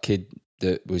said that kid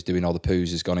that was doing all the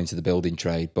poos has gone into the building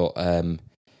trade, but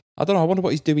I don't know. I wonder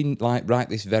what he's doing like right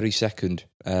this very second.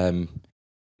 I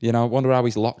wonder how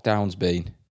his lockdown's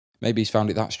been. Maybe he's found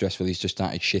it that stressful. He's just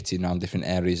started shitting around different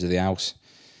areas of the house.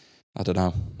 I don't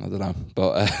know.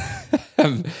 But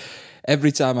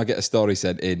every time I get a story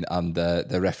sent in and they're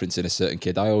referencing a certain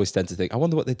kid, I always tend to think, I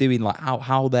wonder what they're doing, like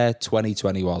how their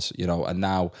 2020 was, and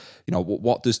now,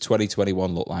 what does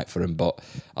 2021 look like for him? But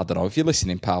I don't know. If you're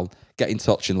listening, pal, get in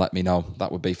touch and let me know.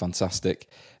 That would be fantastic.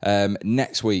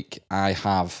 Next week, I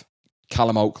have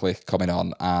Callum Oakley coming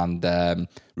on, and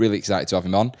really excited to have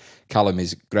him on. Callum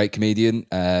is a great comedian.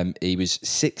 He was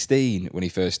 16 when he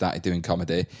first started doing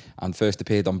comedy and first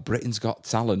appeared on Britain's Got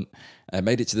Talent.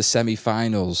 Made it to the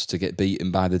semi-finals to get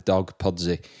beaten by the dog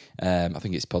Pudsey. I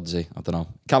think it's Pudsey. I don't know.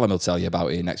 Callum will tell you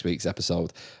about it in next week's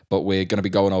episode. But we're going to be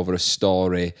going over a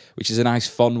story, which is a nice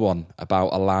fun one,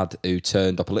 about a lad who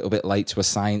turned up a little bit late to a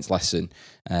science lesson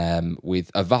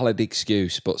with a valid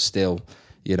excuse, but still,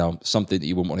 something that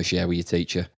you wouldn't want to share with your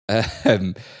teacher.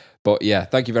 But yeah,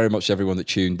 thank you very much to everyone that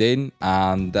tuned in,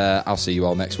 and I'll see you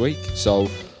all next week. So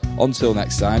until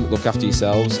next time, look after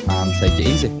yourselves and take it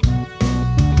easy.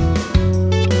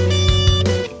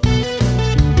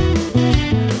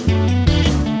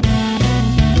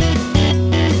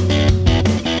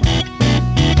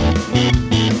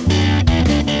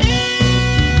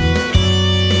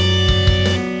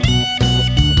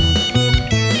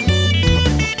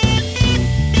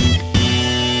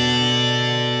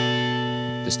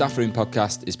 The Staff Room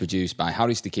podcast is produced by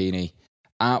Harry Stakini,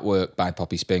 artwork by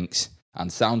Poppy Spinks,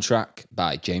 and soundtrack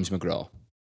by James McGraw.